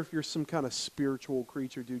don't care if you're some kind of spiritual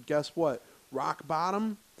creature, dude. Guess what? Rock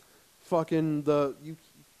bottom, fucking you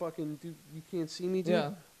can't see me, dude.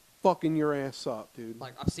 Yeah. Fucking your ass up, dude.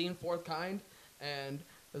 Like, I've seen Fourth Kind, and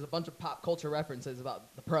there's a bunch of pop culture references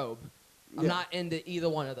about the probe. I'm not into either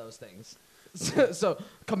one of those things. So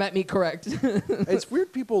come at me correct. It's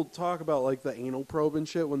weird people talk about, like, the anal probe and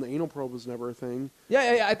shit when the anal probe was never a thing.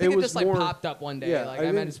 Yeah. I think it just, like, more, popped up one day. Yeah, like,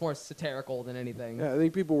 I meant it's more satirical than anything. Yeah, I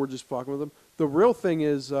think people were just fucking with them. The real thing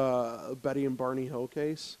is Betty and Barney Hill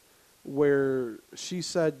case, where she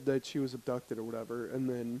said that she was abducted or whatever, and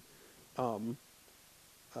then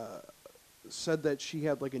said that she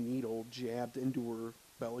had, like, a needle jabbed into her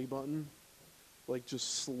belly button, like,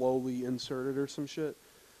 just slowly inserted or some shit.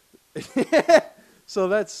 So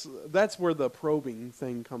that's where the probing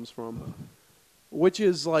thing comes from, which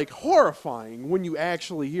is, like, horrifying when you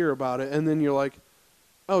actually hear about it, and then you're like,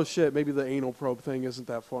 oh shit, maybe the anal probe thing isn't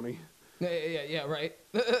that funny. Yeah, right.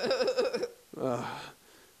 Because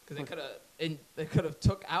they could have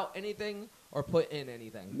took out anything or put in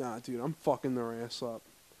anything. Nah, dude, I'm fucking their ass up.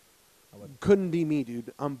 Couldn't be me,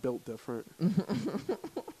 dude. I'm built different.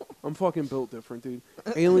 I'm fucking built different, dude.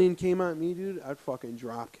 Alien came at me, dude, I'd fucking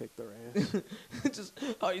drop kick their ass.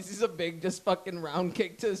 You see some big, just fucking round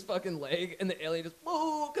kick to his fucking leg, and the alien just,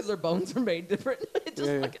 whoa, because their bones are made different.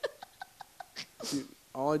 Dude,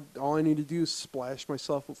 all I need to do is splash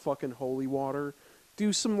myself with fucking holy water,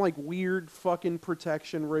 do some, like, weird fucking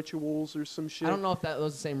protection rituals or some shit. I don't know if those are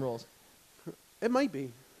the same rules. It might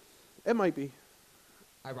be. It might be.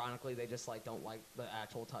 Ironically, they just, like, don't like the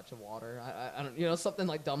actual touch of water. I don't, you know, something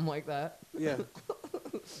like dumb like that. Yeah.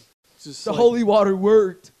 Just the holy water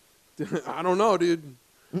worked. I don't know, dude.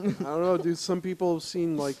 I don't know, dude. Some people have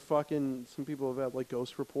seen, like, some people have had, like,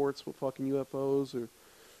 ghost reports with fucking UFOs or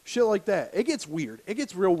shit like that. It gets weird. It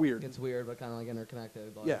gets real weird. It gets weird, but kind of, like,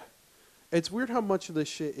 interconnected. But yeah. It's weird how much of this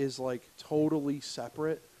shit is, like, totally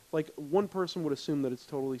separate. Like, one person would assume that it's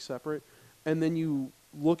totally separate, and then you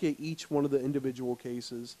look at each one of the individual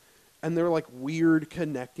cases, and they're, like, weird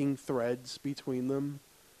connecting threads between them.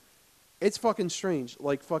 It's fucking strange.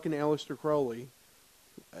 Like, fucking Aleister Crowley,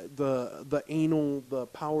 the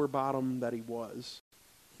power bottom that he was,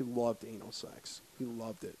 he loved anal sex. He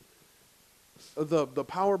loved it. The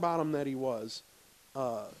power bottom that he was,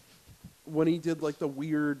 when he did, like, the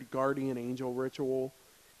weird guardian angel ritual,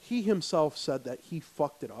 he himself said that he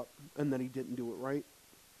fucked it up and that he didn't do it right.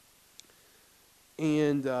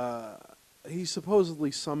 And he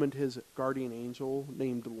supposedly summoned his guardian angel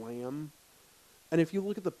named Lamb. And if you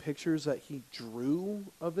look at the pictures that he drew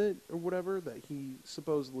of it or whatever, that he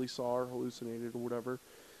supposedly saw or hallucinated or whatever,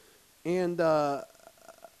 and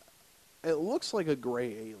it looks like a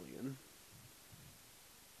gray alien.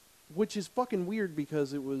 Which is fucking weird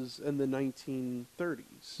because it was in the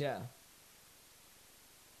 1930s. yeah.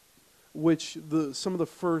 Which some of the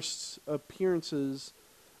first appearances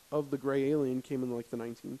of the gray alien came in, like, the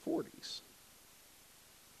 1940s.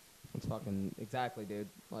 It's fucking exactly, dude.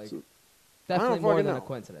 Like, So, definitely more than know. a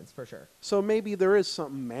coincidence, for sure. So maybe there is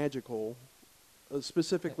something magical,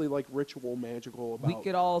 specifically, like, ritual magical about. We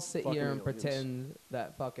could all sit fucking here and aliens. pretend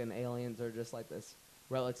that fucking aliens are just like this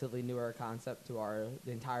relatively newer concept to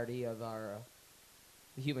the entirety of the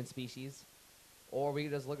human species, or we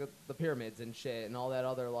could just look at the pyramids and shit and all that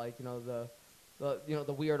other, like, you know,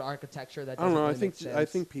 the weird architecture that I don't doesn't know. really make sense. I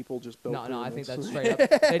think people just built. No, I think pyramids. that's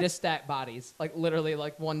straight up. They just stack bodies, like, literally,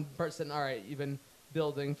 like, one person. All right, you've been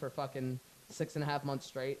building for fucking 6.5 months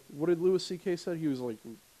straight. What did Louis C.K. said? He was like,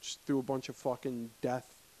 just threw a bunch of fucking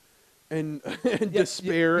death and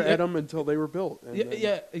despair at them until they were built. And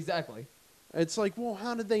Yeah, exactly. It's like, well,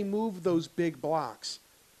 how did they move those big blocks?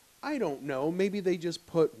 I don't know. Maybe they just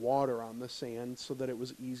put water on the sand so that it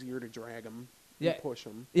was easier to drag them. Yeah. and push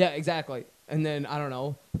them. Yeah, exactly. And then, I don't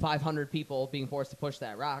know, 500 people being forced to push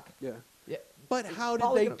that rock. Yeah. Yeah. But how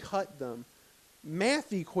did they cut them?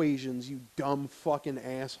 Math equations, you dumb fucking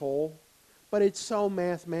asshole. But it's so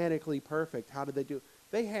mathematically perfect. How did they do it?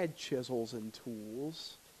 They had chisels and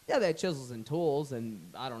tools. Yeah, they had chisels and tools, and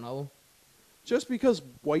I don't know. Just because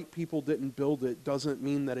white people didn't build it doesn't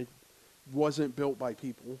mean that it wasn't built by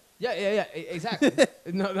people. Yeah, exactly.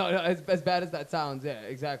 no, as bad as that sounds, yeah,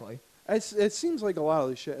 exactly. It seems like a lot of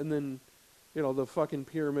this shit. And then, the fucking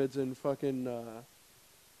pyramids in fucking,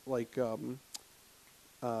 like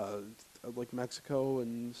Mexico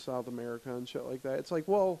and South America and shit like that. It's like,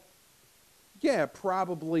 well, yeah,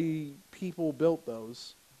 probably people built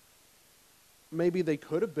those. Maybe they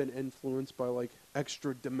could have been influenced by, like,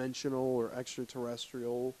 extra-dimensional or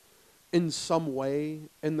extraterrestrial in some way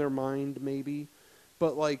in their mind, maybe.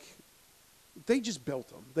 But, like, they just built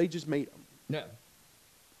them. They just made them. Yeah.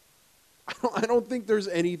 I don't think there's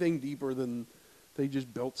anything deeper than they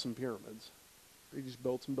just built some pyramids. They just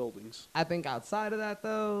built some buildings. I think outside of that,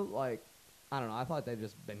 though, like, I don't know. I thought they'd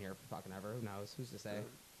just been here for fucking ever. Who knows? Who's to say?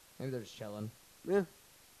 Maybe they're just chilling. Yeah.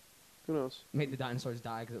 Who knows? Made the dinosaurs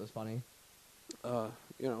die because it was funny.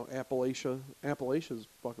 Appalachia. Appalachia's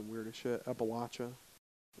fucking weird as shit. Appalachia.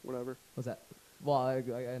 Whatever. What's that? Well, I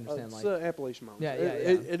understand, it's like... the Appalachian Mountains. Yeah.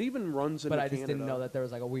 It even runs into But I just Canada. didn't know that there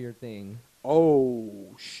was, like, a weird thing.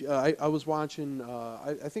 Oh, I was watching,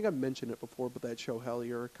 I think I've mentioned it before, but that show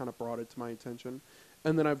Hellier kind of brought it to my attention.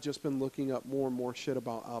 And then I've just been looking up more and more shit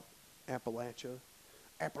about Appalachia.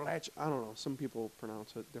 Appalachia, I don't know, some people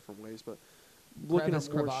pronounce it different ways, but looking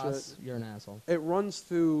at more shit. You're an asshole. It runs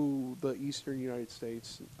through the eastern United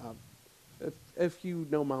States. If you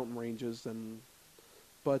know mountain ranges, then...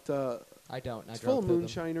 But I don't. It's full of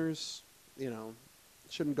moonshiners,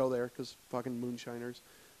 shouldn't go there because fucking moonshiners.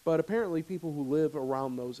 But apparently people who live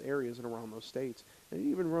around those areas and around those states, and it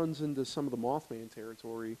even runs into some of the Mothman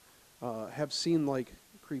territory, have seen, like,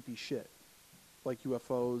 creepy shit. Like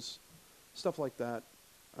UFOs, stuff like that.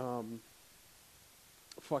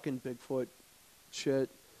 Fucking Bigfoot shit,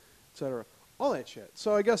 etc. All that shit.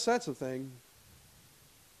 So I guess that's a thing.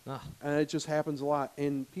 And it just happens a lot.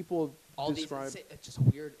 And people have described... It's just a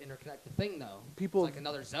weird interconnected thing, though. It's like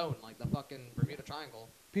another zone, like the fucking Bermuda Triangle.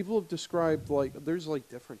 People have described, like, there's, like,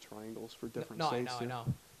 different triangles for different states. I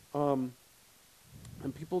know.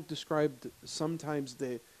 And people have described sometimes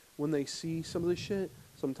when they see some of this shit,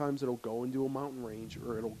 sometimes it'll go into a mountain range,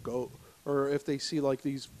 or if they see, like,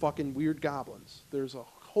 these fucking weird goblins. There's a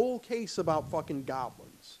whole case about fucking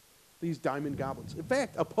goblins. These diamond goblins. In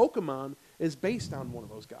fact, a Pokemon is based on one of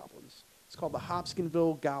those goblins. It's called the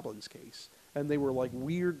Hopkinsville Goblins case. And they were like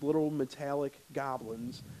weird little metallic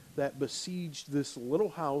goblins that besieged this little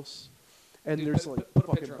house. And Dude, there's put fucking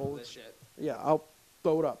a picture bullets. Of this shit. Yeah, I'll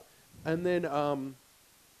throw it up. And then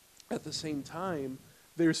at the same time,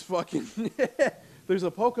 there's fucking there's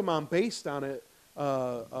a Pokemon based on it.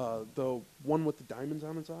 The one with the diamonds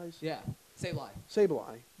on its eyes. Yeah, Sableye.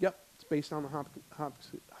 Sableye. Yep. Based on the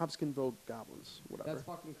Hopkinsville Goblins, whatever. That's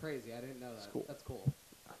fucking crazy. I didn't know that. That's cool. That's cool.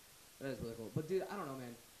 That is really cool. But dude, I don't know,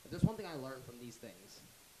 man. If there's one thing I learned from these things,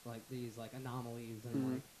 like these like anomalies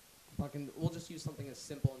and like fucking, we'll just use something as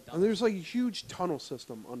simple and dumb. And there's like a huge tunnel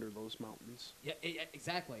system under those mountains. Yeah,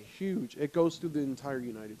 exactly. Huge. It goes through the entire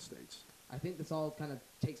United States. I think this all kind of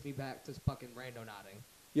takes me back to fucking randonauting.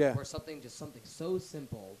 Yeah. Where something so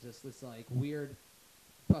simple, just this like weird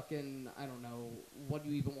fucking, I don't know, what do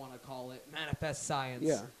you even want to call it, manifest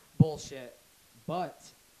science bullshit, but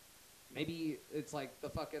maybe it's like the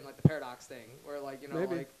fucking, like the paradox thing, where like,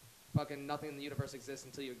 maybe. like fucking nothing in the universe exists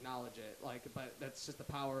until you acknowledge it, like, but that's just the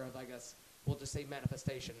power of, I guess, we'll just say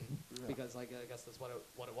manifestation, because like, I guess that's what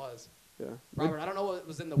it was. Yeah. Robert, I don't know what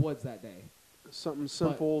was in the woods that day. Something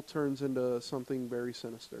simple turns into something very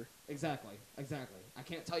sinister. Exactly. I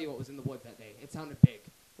can't tell you what was in the woods that day. It sounded big.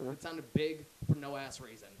 Yeah. It sounded big for no ass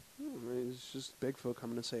reason. I mean, it's just Bigfoot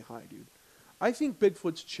coming to say hi, dude. I think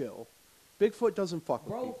Bigfoot's chill. Bigfoot doesn't fuck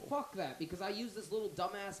with people. Bro, fuck that, because I used this little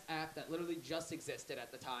dumbass app that literally just existed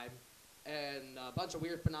at the time, and a bunch of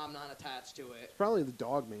weird phenomenon attached to it. It's probably the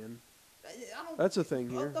dog man. I don't. That's a thing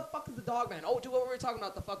here. What the fuck is the dog man? Oh, dude, what were we talking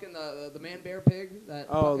about? The fucking the man bear pig that.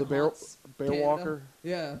 Oh, the bear haunts Canada? walker.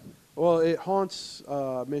 Yeah. Well, it haunts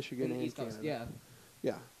Michigan In the and East Coast, Canada.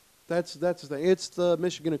 yeah. Yeah, that's the thing. It's the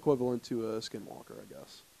Michigan equivalent to a skinwalker, I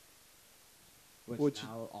guess. Which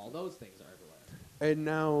now all those things are everywhere. And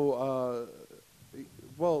now,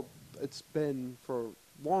 well, it's been for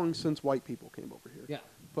long since white people came over here. Yeah.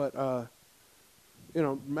 But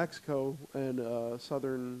Mexico and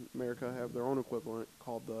Southern America have their own equivalent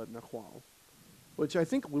called the Nahual, which I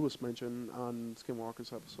think Lewis mentioned on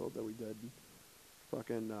Skinwalker's episode that we did.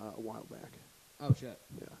 fucking a while back. Oh shit.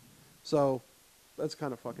 Yeah. So that's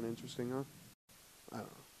kind of fucking interesting, huh? I don't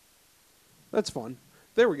know. That's fun.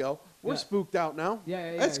 There we go. We're Yeah. spooked out now.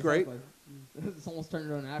 Yeah. That's great. It's almost turned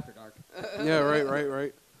into an After Dark. Yeah,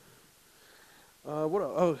 right. What?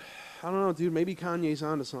 Oh, I don't know, dude. Maybe Kanye's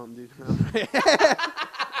onto something, dude. No.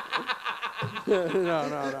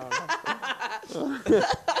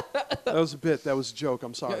 That was a bit. That was a joke.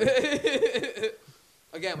 I'm sorry.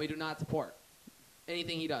 Again, we do not support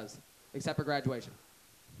anything he does except for graduation.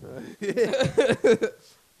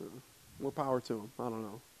 More power to him. I don't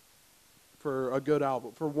know. For a good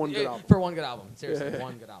album. For one good album. For one good album. Seriously,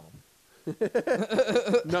 one good album.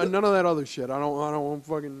 No, none of that other shit. I don't want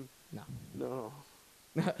fucking. No. No.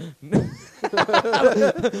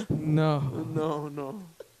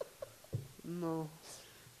 No.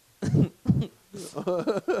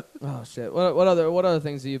 Oh shit! What other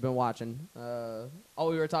things have you been watching? We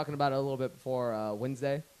were talking about it a little bit before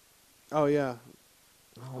Wednesday. Oh yeah.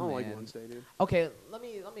 Oh, I don't like man. Wednesday, dude. Okay, let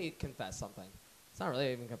me confess something. It's not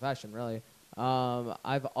really even confession, really.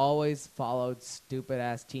 I've always followed stupid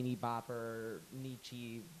ass teeny bopper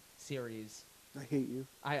Nietzsche series. I hate you.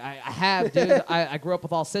 I have, dude. I grew up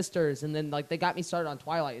with all sisters, and then like they got me started on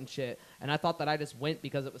Twilight and shit, and I thought that I just went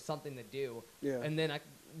because it was something to do. Yeah. And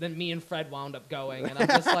then me and Fred wound up going, and I'm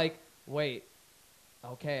just like, wait,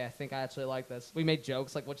 okay, I think I actually like this. We made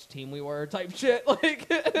jokes like which team we were, type shit. Like,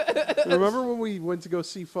 remember when we went to go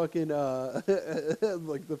see fucking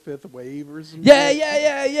like the Fifth Wave or something?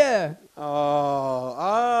 Yeah.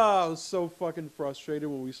 I was so fucking frustrated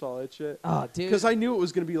when we saw that shit. Oh, dude. Because I knew it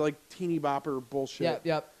was gonna be like teeny bopper bullshit.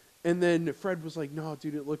 Yep. And then Fred was like, "No,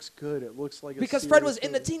 dude, it looks good. It looks like a Because Fred was serious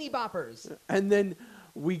in the movie." teeny boppers. And then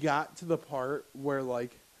we got to the part where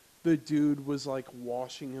like the dude was like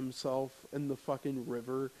washing himself in the fucking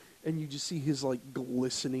river, and you just see his like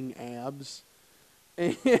glistening abs,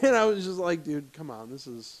 and I was just like, dude, come on, this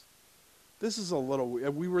is a little.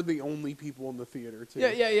 We were the only people in the theater too.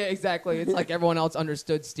 Yeah, exactly. It's like everyone else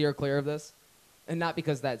understood steer clear of this, and not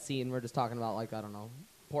because that scene. We're just talking about like I don't know,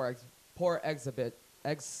 poor exhibition,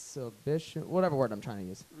 whatever word I'm trying to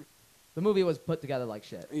use. The movie was put together like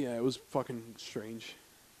shit. Yeah, it was fucking strange.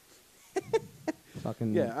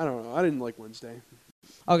 Fucking Yeah, I don't know. I didn't like Wednesday.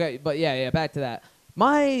 Okay, but yeah, back to that.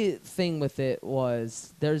 My thing with it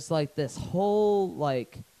was there's like this whole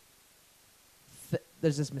like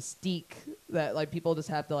there's this mystique that like people just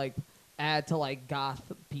have to like add to like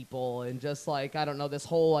goth people and just like I don't know this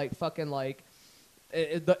whole like fucking like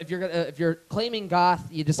if you're claiming goth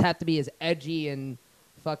you just have to be as edgy and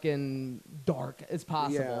fucking dark as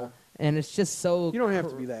possible. Yeah. And it's just so... You don't have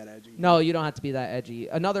to be that edgy. No, you don't have to be that edgy.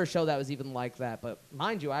 Another show that was even like that, but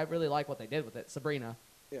mind you, I really like what they did with it, Sabrina.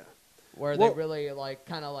 Yeah. Where they really, like,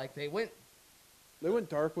 kind of like, they went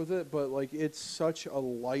dark with it, but, like, it's such a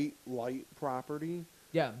light property.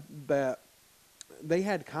 Yeah. That they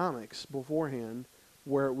had comics beforehand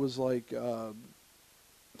where it was, like,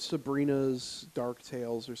 Sabrina's Dark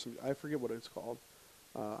Tales or something. I forget what it's called.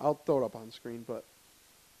 I'll throw it up on screen, but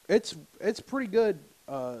it's pretty good.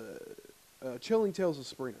 Chilling Tales of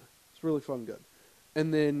Sabrina. It's really fun, good.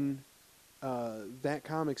 And then that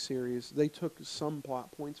comic series, they took some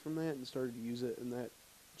plot points from that and started to use it in that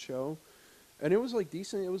show, and it was like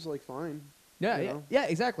decent. It was like fine. Yeah,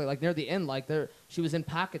 exactly. Like near the end, like she was in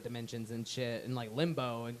pocket dimensions and shit, and like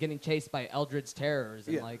limbo, and getting chased by Eldritch terrors,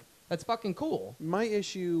 and like that's fucking cool. My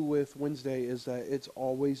issue with Wednesday is that it's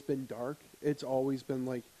always been dark. It's always been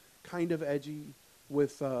like kind of edgy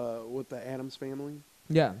with the Addams Family.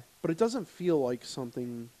 Yeah. But it doesn't feel like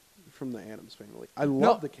something from the Addams Family. I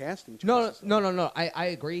love the casting choices. No. I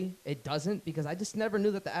agree. It doesn't, because I just never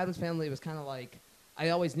knew that the Addams Family was kind of like... I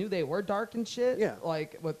always knew they were dark and shit. Yeah.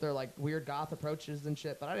 Like, with their, like, weird goth approaches and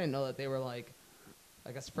shit. But I didn't know that they were, like,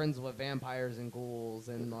 I guess friends with vampires and ghouls.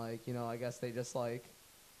 And, like, you know, I guess they just, like,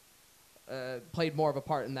 played more of a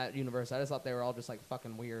part in that universe. I just thought they were all just, like,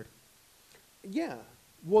 fucking weird. Yeah.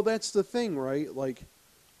 Well, that's the thing, right? Like...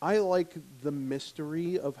 I like the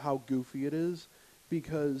mystery of how goofy it is,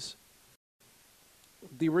 because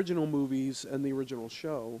the original movies and the original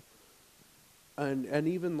show, and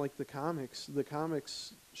even like the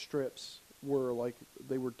comics strips were like,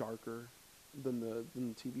 they were darker than the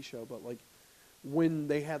TV show, but like when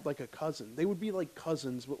they had like a cousin, they would be like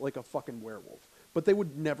cousins with like a fucking werewolf, but they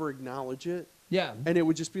would never acknowledge it. Yeah. And it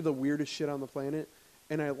would just be the weirdest shit on the planet,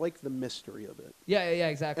 and I like the mystery of it. Yeah,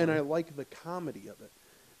 exactly. And I like the comedy of it.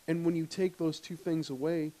 And when you take those two things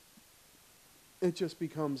away, it just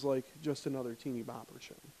becomes like just another teeny bopper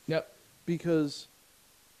show. Yep. Because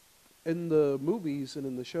in the movies and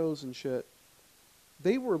in the shows and shit,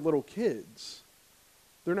 they were little kids.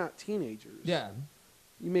 They're not teenagers. Yeah.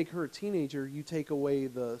 you make her a teenager, you take away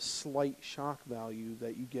the slight shock value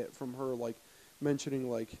that you get from her, like, mentioning,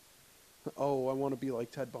 like, oh, I want to be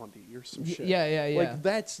like Ted Bundy or some shit. Yeah. Like,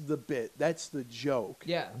 that's the bit. That's the joke.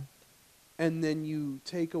 Yeah. And then you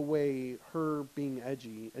take away her being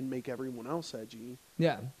edgy and make everyone else edgy.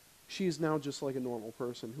 Yeah. She is now just like a normal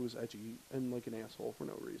person who is edgy and like an asshole for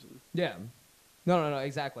no reason. Yeah. No,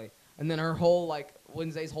 exactly. And then her whole, like,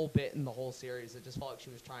 Wednesday's whole bit in the whole series, it just felt like she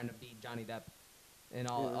was trying to be Johnny Depp in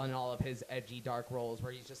all of his edgy, dark roles,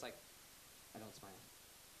 where he's just like, I don't smile.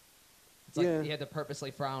 It's like he had to purposely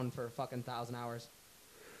frown for fucking 1,000 hours.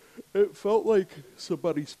 It felt like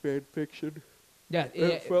somebody's fan fiction. Yeah.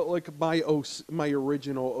 It felt like my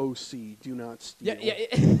original OC, Do Not Steal. Yeah.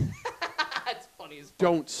 It's funny as fuck.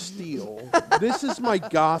 Don't steal. This is my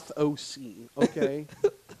goth OC, okay?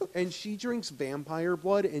 And she drinks vampire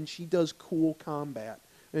blood, and she does cool combat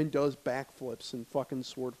and does backflips and fucking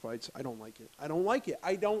sword fights. I don't like it.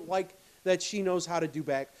 I don't like that she knows how to do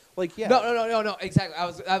back. Like, yeah. No. Exactly.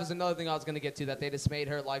 That was another thing I was gonna get to. That they just made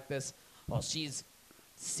her like this. Well, she's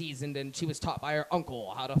seasoned and she was taught by her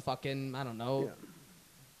uncle how to fucking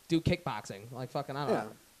do kickboxing. Like fucking I don't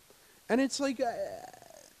know. And it's like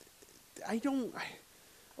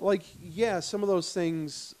some of those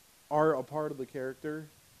things are a part of the character.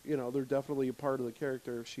 You know, they're definitely a part of the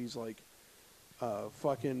character. She's like,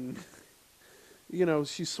 fucking, you know,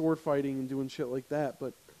 she's sword fighting and doing shit like that.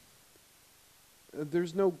 But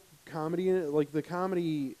there's no comedy in it. Like the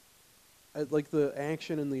comedy, like the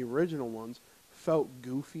action in the original ones felt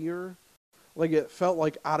goofier. Like it felt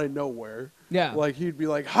like out of nowhere. Yeah. Like he'd be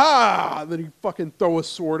like, ha! And then he'd fucking throw a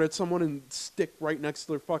sword at someone and stick right next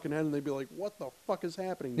to their fucking head, and they'd be like, what the fuck is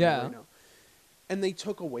happening right now? And they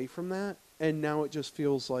took away from that, and now it just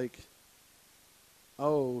feels like,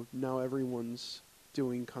 oh, now everyone's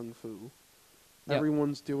doing kung fu. Yep.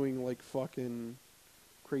 Everyone's doing like fucking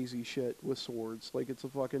crazy shit with swords. Like it's a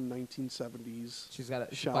fucking 1970s. She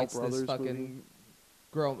fights this fucking movie.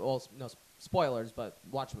 girl. Well, no spoilers, but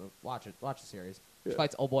watch the series. Yeah. She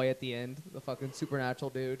fights old boy at the end, the fucking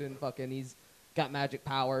supernatural dude, and fucking he's got magic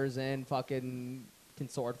powers and fucking can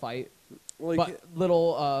sword fight. Like, but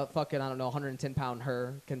little fucking 110-pound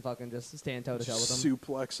her can fucking just stand toe to toe with him.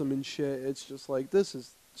 Suplex him and shit. It's just like, this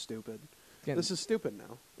is stupid. This is stupid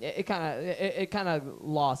now. It kind of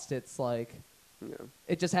lost its like. Yeah.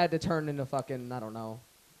 It just had to turn into fucking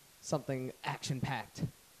something action packed.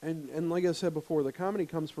 And like I said before, the comedy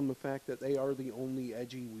comes from the fact that they are the only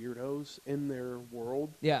edgy weirdos in their world.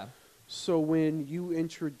 Yeah. So when you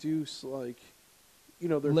introduce like, you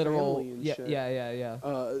know, their literal family and shit.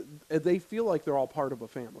 Yeah. They feel like they're all part of a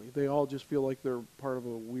family. They all just feel like they're part of a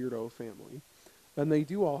weirdo family. And they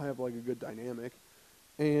do all have like a good dynamic.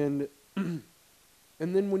 And and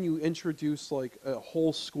then when you introduce like a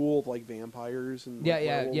whole school of like vampires and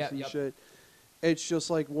werewolves and shit, it's just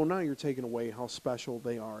like, well, now you're taking away how special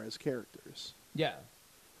they are as characters. Yeah.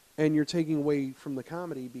 And you're taking away from the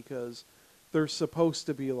comedy because they're supposed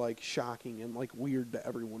to be like shocking and like weird to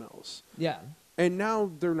everyone else. Yeah. And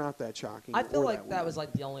now they're not that shocking. I feel like that was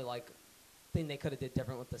like the only like thing they could have did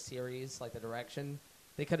different with the series, like the direction.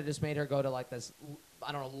 They could have just made her go to like this,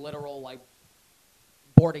 I don't know, literal like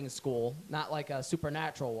boarding school, not like a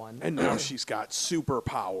supernatural one. And now she's got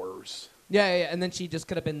superpowers. Yeah, and then she just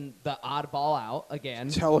could have been the oddball out again.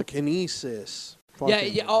 Telekinesis.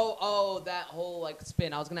 Yeah. Oh, that whole like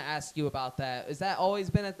spin. I was gonna ask you about that. Has that always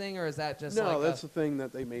been a thing, or is that just no? That's the thing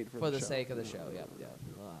that they made for the show. sake of the show. Yeah.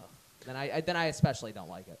 Then I especially don't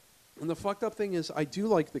like it. And the fucked up thing is, I do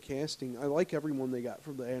like the casting. I like everyone they got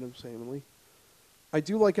from the Addams Family. I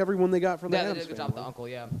do like everyone they got from the Addams Family. They did a good job with the uncle.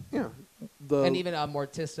 Yeah. Yeah. And even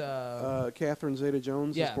Morticia. Catherine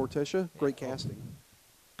Zeta-Jones as Morticia. Great casting.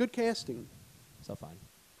 Good casting. So fine.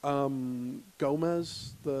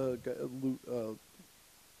 Gomez, I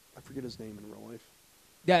forget his name in real life.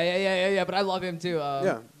 Yeah, but I love him too.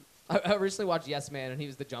 Yeah. I recently watched Yes Man, and he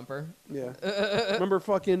was the jumper. Yeah. Remember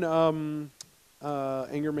fucking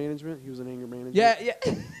Anger Management? He was in Anger Management. Yeah.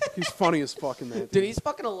 He's funny as fuck in that. Dude, he's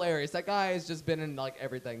fucking hilarious. That guy has just been in like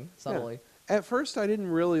everything subtly. Yeah. At first, I didn't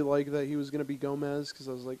really like that he was gonna be Gomez because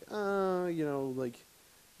I was like,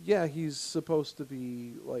 yeah, he's supposed to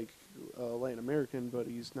be like Latin American, but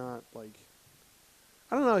he's not like.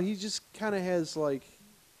 I don't know. He just kind of has like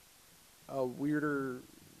a weirder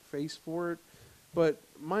face for it. But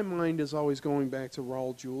my mind is always going back to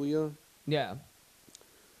Raul Julia. Yeah.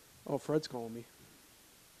 Oh, Fred's calling me.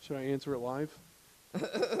 Should I answer it live?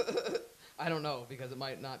 I don't know, because it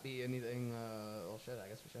might not be anything. Well, shit, I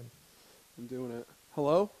guess we should. I'm doing it.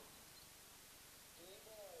 Hello?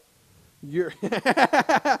 You're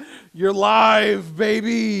live,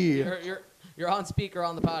 baby. You're You're on speaker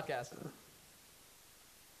on the podcast.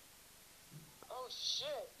 Oh,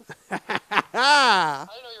 shit. I I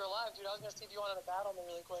didn't know you were live, dude. I was going to see if you wanted to battle me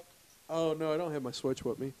really quick. Oh, no, I don't have my Switch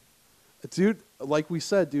with me. Dude, like we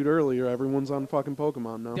said, dude, earlier, everyone's on fucking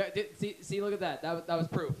Pokemon now. See, look at that. That was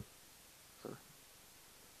proof.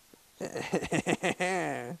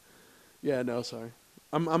 Yeah, no, sorry.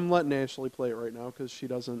 I'm letting Ashley play it right now because she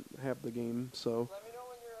doesn't have the game, so. Let me know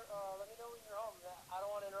when you're home. I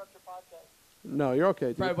don't want to interrupt your podcast. No, you're okay,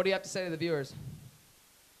 dude. Fred, what do you have to say to the viewers?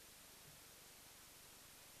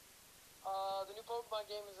 The new Pokemon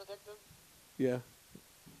game is addictive. Yeah.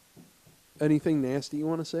 Anything nasty you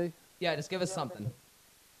want to say? Yeah, just give us something.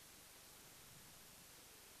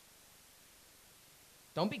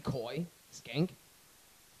 Don't be coy, skank.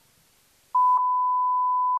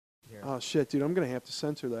 Here. Oh, shit, dude, I'm going to have to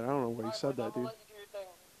censor that. I don't know why you Alright, said boys, that, I'm dude. gonna let you do your thing.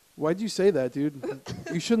 Why'd you say that, dude?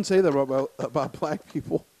 You shouldn't say that about black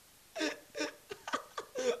people.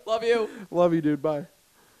 Love you. Love you, dude. Bye.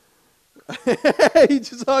 He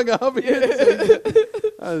just hung up. He didn't say anything.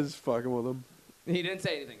 I was fucking with him. He didn't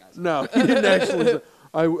say anything, guys. No, he didn't actually say.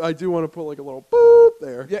 I do want to put like a little boop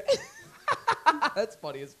there. Yeah. That's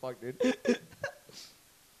funny as fuck, dude.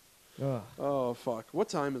 Ugh. Oh, fuck. What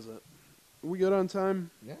time is it? Are we good on time?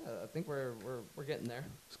 Yeah, I think we're getting there.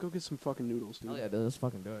 Let's go get some fucking noodles, dude. Hell yeah, dude, let's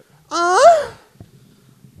fucking do it.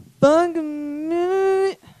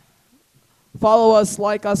 Follow us,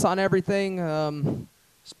 like us on everything.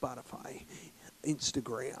 Spotify,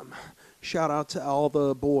 Instagram. Shout out to all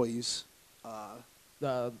the boys.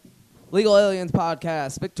 The Legal Aliens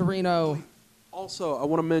podcast, Victorino, Also, I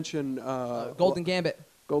want to mention Golden Gambit.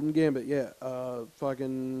 Golden Gambit, yeah.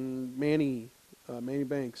 Fucking Manny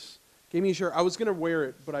Banks gave me a shirt. I was gonna wear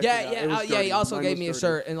it, but I forgot. It was Yeah. He dirty. also Mine gave was me a dirty.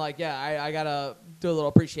 shirt, and like, yeah, I gotta do a little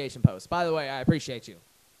appreciation post. By the way, I appreciate you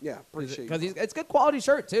Yeah, appreciate because it. it's good quality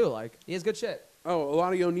shirt too. Like, he has good shit. Oh,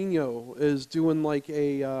 Eladio Nino is doing like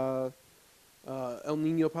a El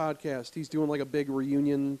Nino podcast. He's doing like a big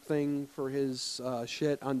reunion thing for his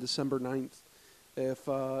shit on December 9th. If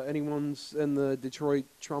anyone's in the Detroit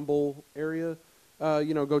Trumbull area,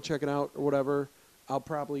 go check it out or whatever. I'll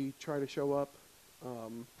probably try to show up.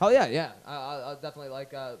 Hell yeah. I'll definitely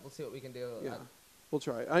we'll see what we can do. Yeah, we'll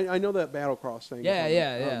try. I know that Battlecross thing.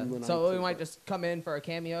 Yeah. on the So 9th, we might just come in for a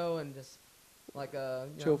cameo and just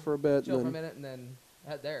chill for a bit. chill and for a then minute and then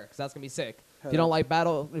head there because that's gonna be sick. If head you don't out. like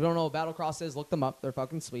if you don't know what Battlecross is, look them up. They're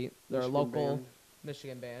fucking sweet. They're Michigan a local band.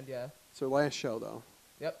 Michigan band. Yeah. It's their last show though.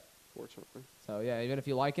 Yep. Fortunately. So yeah, even if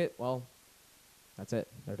you like it, well, that's it.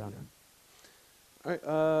 They're done. All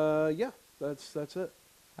right. Yeah. That's it.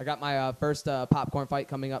 I got my first popcorn fight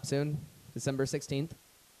coming up soon, December 16th.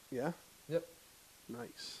 Yeah. Yep.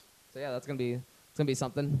 Nice. So yeah, it's gonna be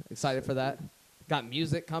something. Excited for that. Got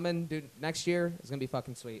music coming, dude. Next year is gonna be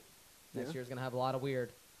fucking sweet. Next Yeah. year's gonna have a lot of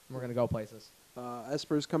weird. And we're gonna go places.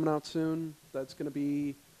 Esper's coming out soon. That's going to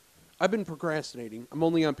be... I've been procrastinating. I'm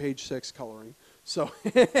only on page 6 coloring. So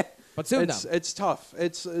But soon it's tough.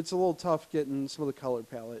 It's a little tough getting some of the color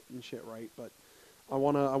palette and shit right, but I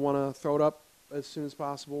want to throw it up as soon as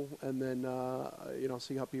possible and then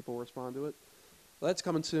see how people respond to it. That's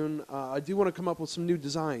coming soon. I do want to come up with some new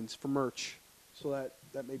designs for merch. So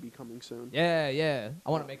that may be coming soon. Yeah. I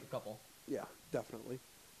want to make a couple. Yeah, definitely.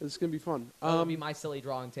 It's going to be fun. That'll be my silly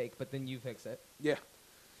drawing take, but then you fix it. Yeah.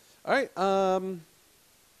 All right.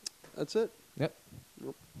 That's it. Yep.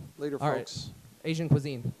 Later, All right. folks. Asian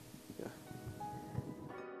cuisine.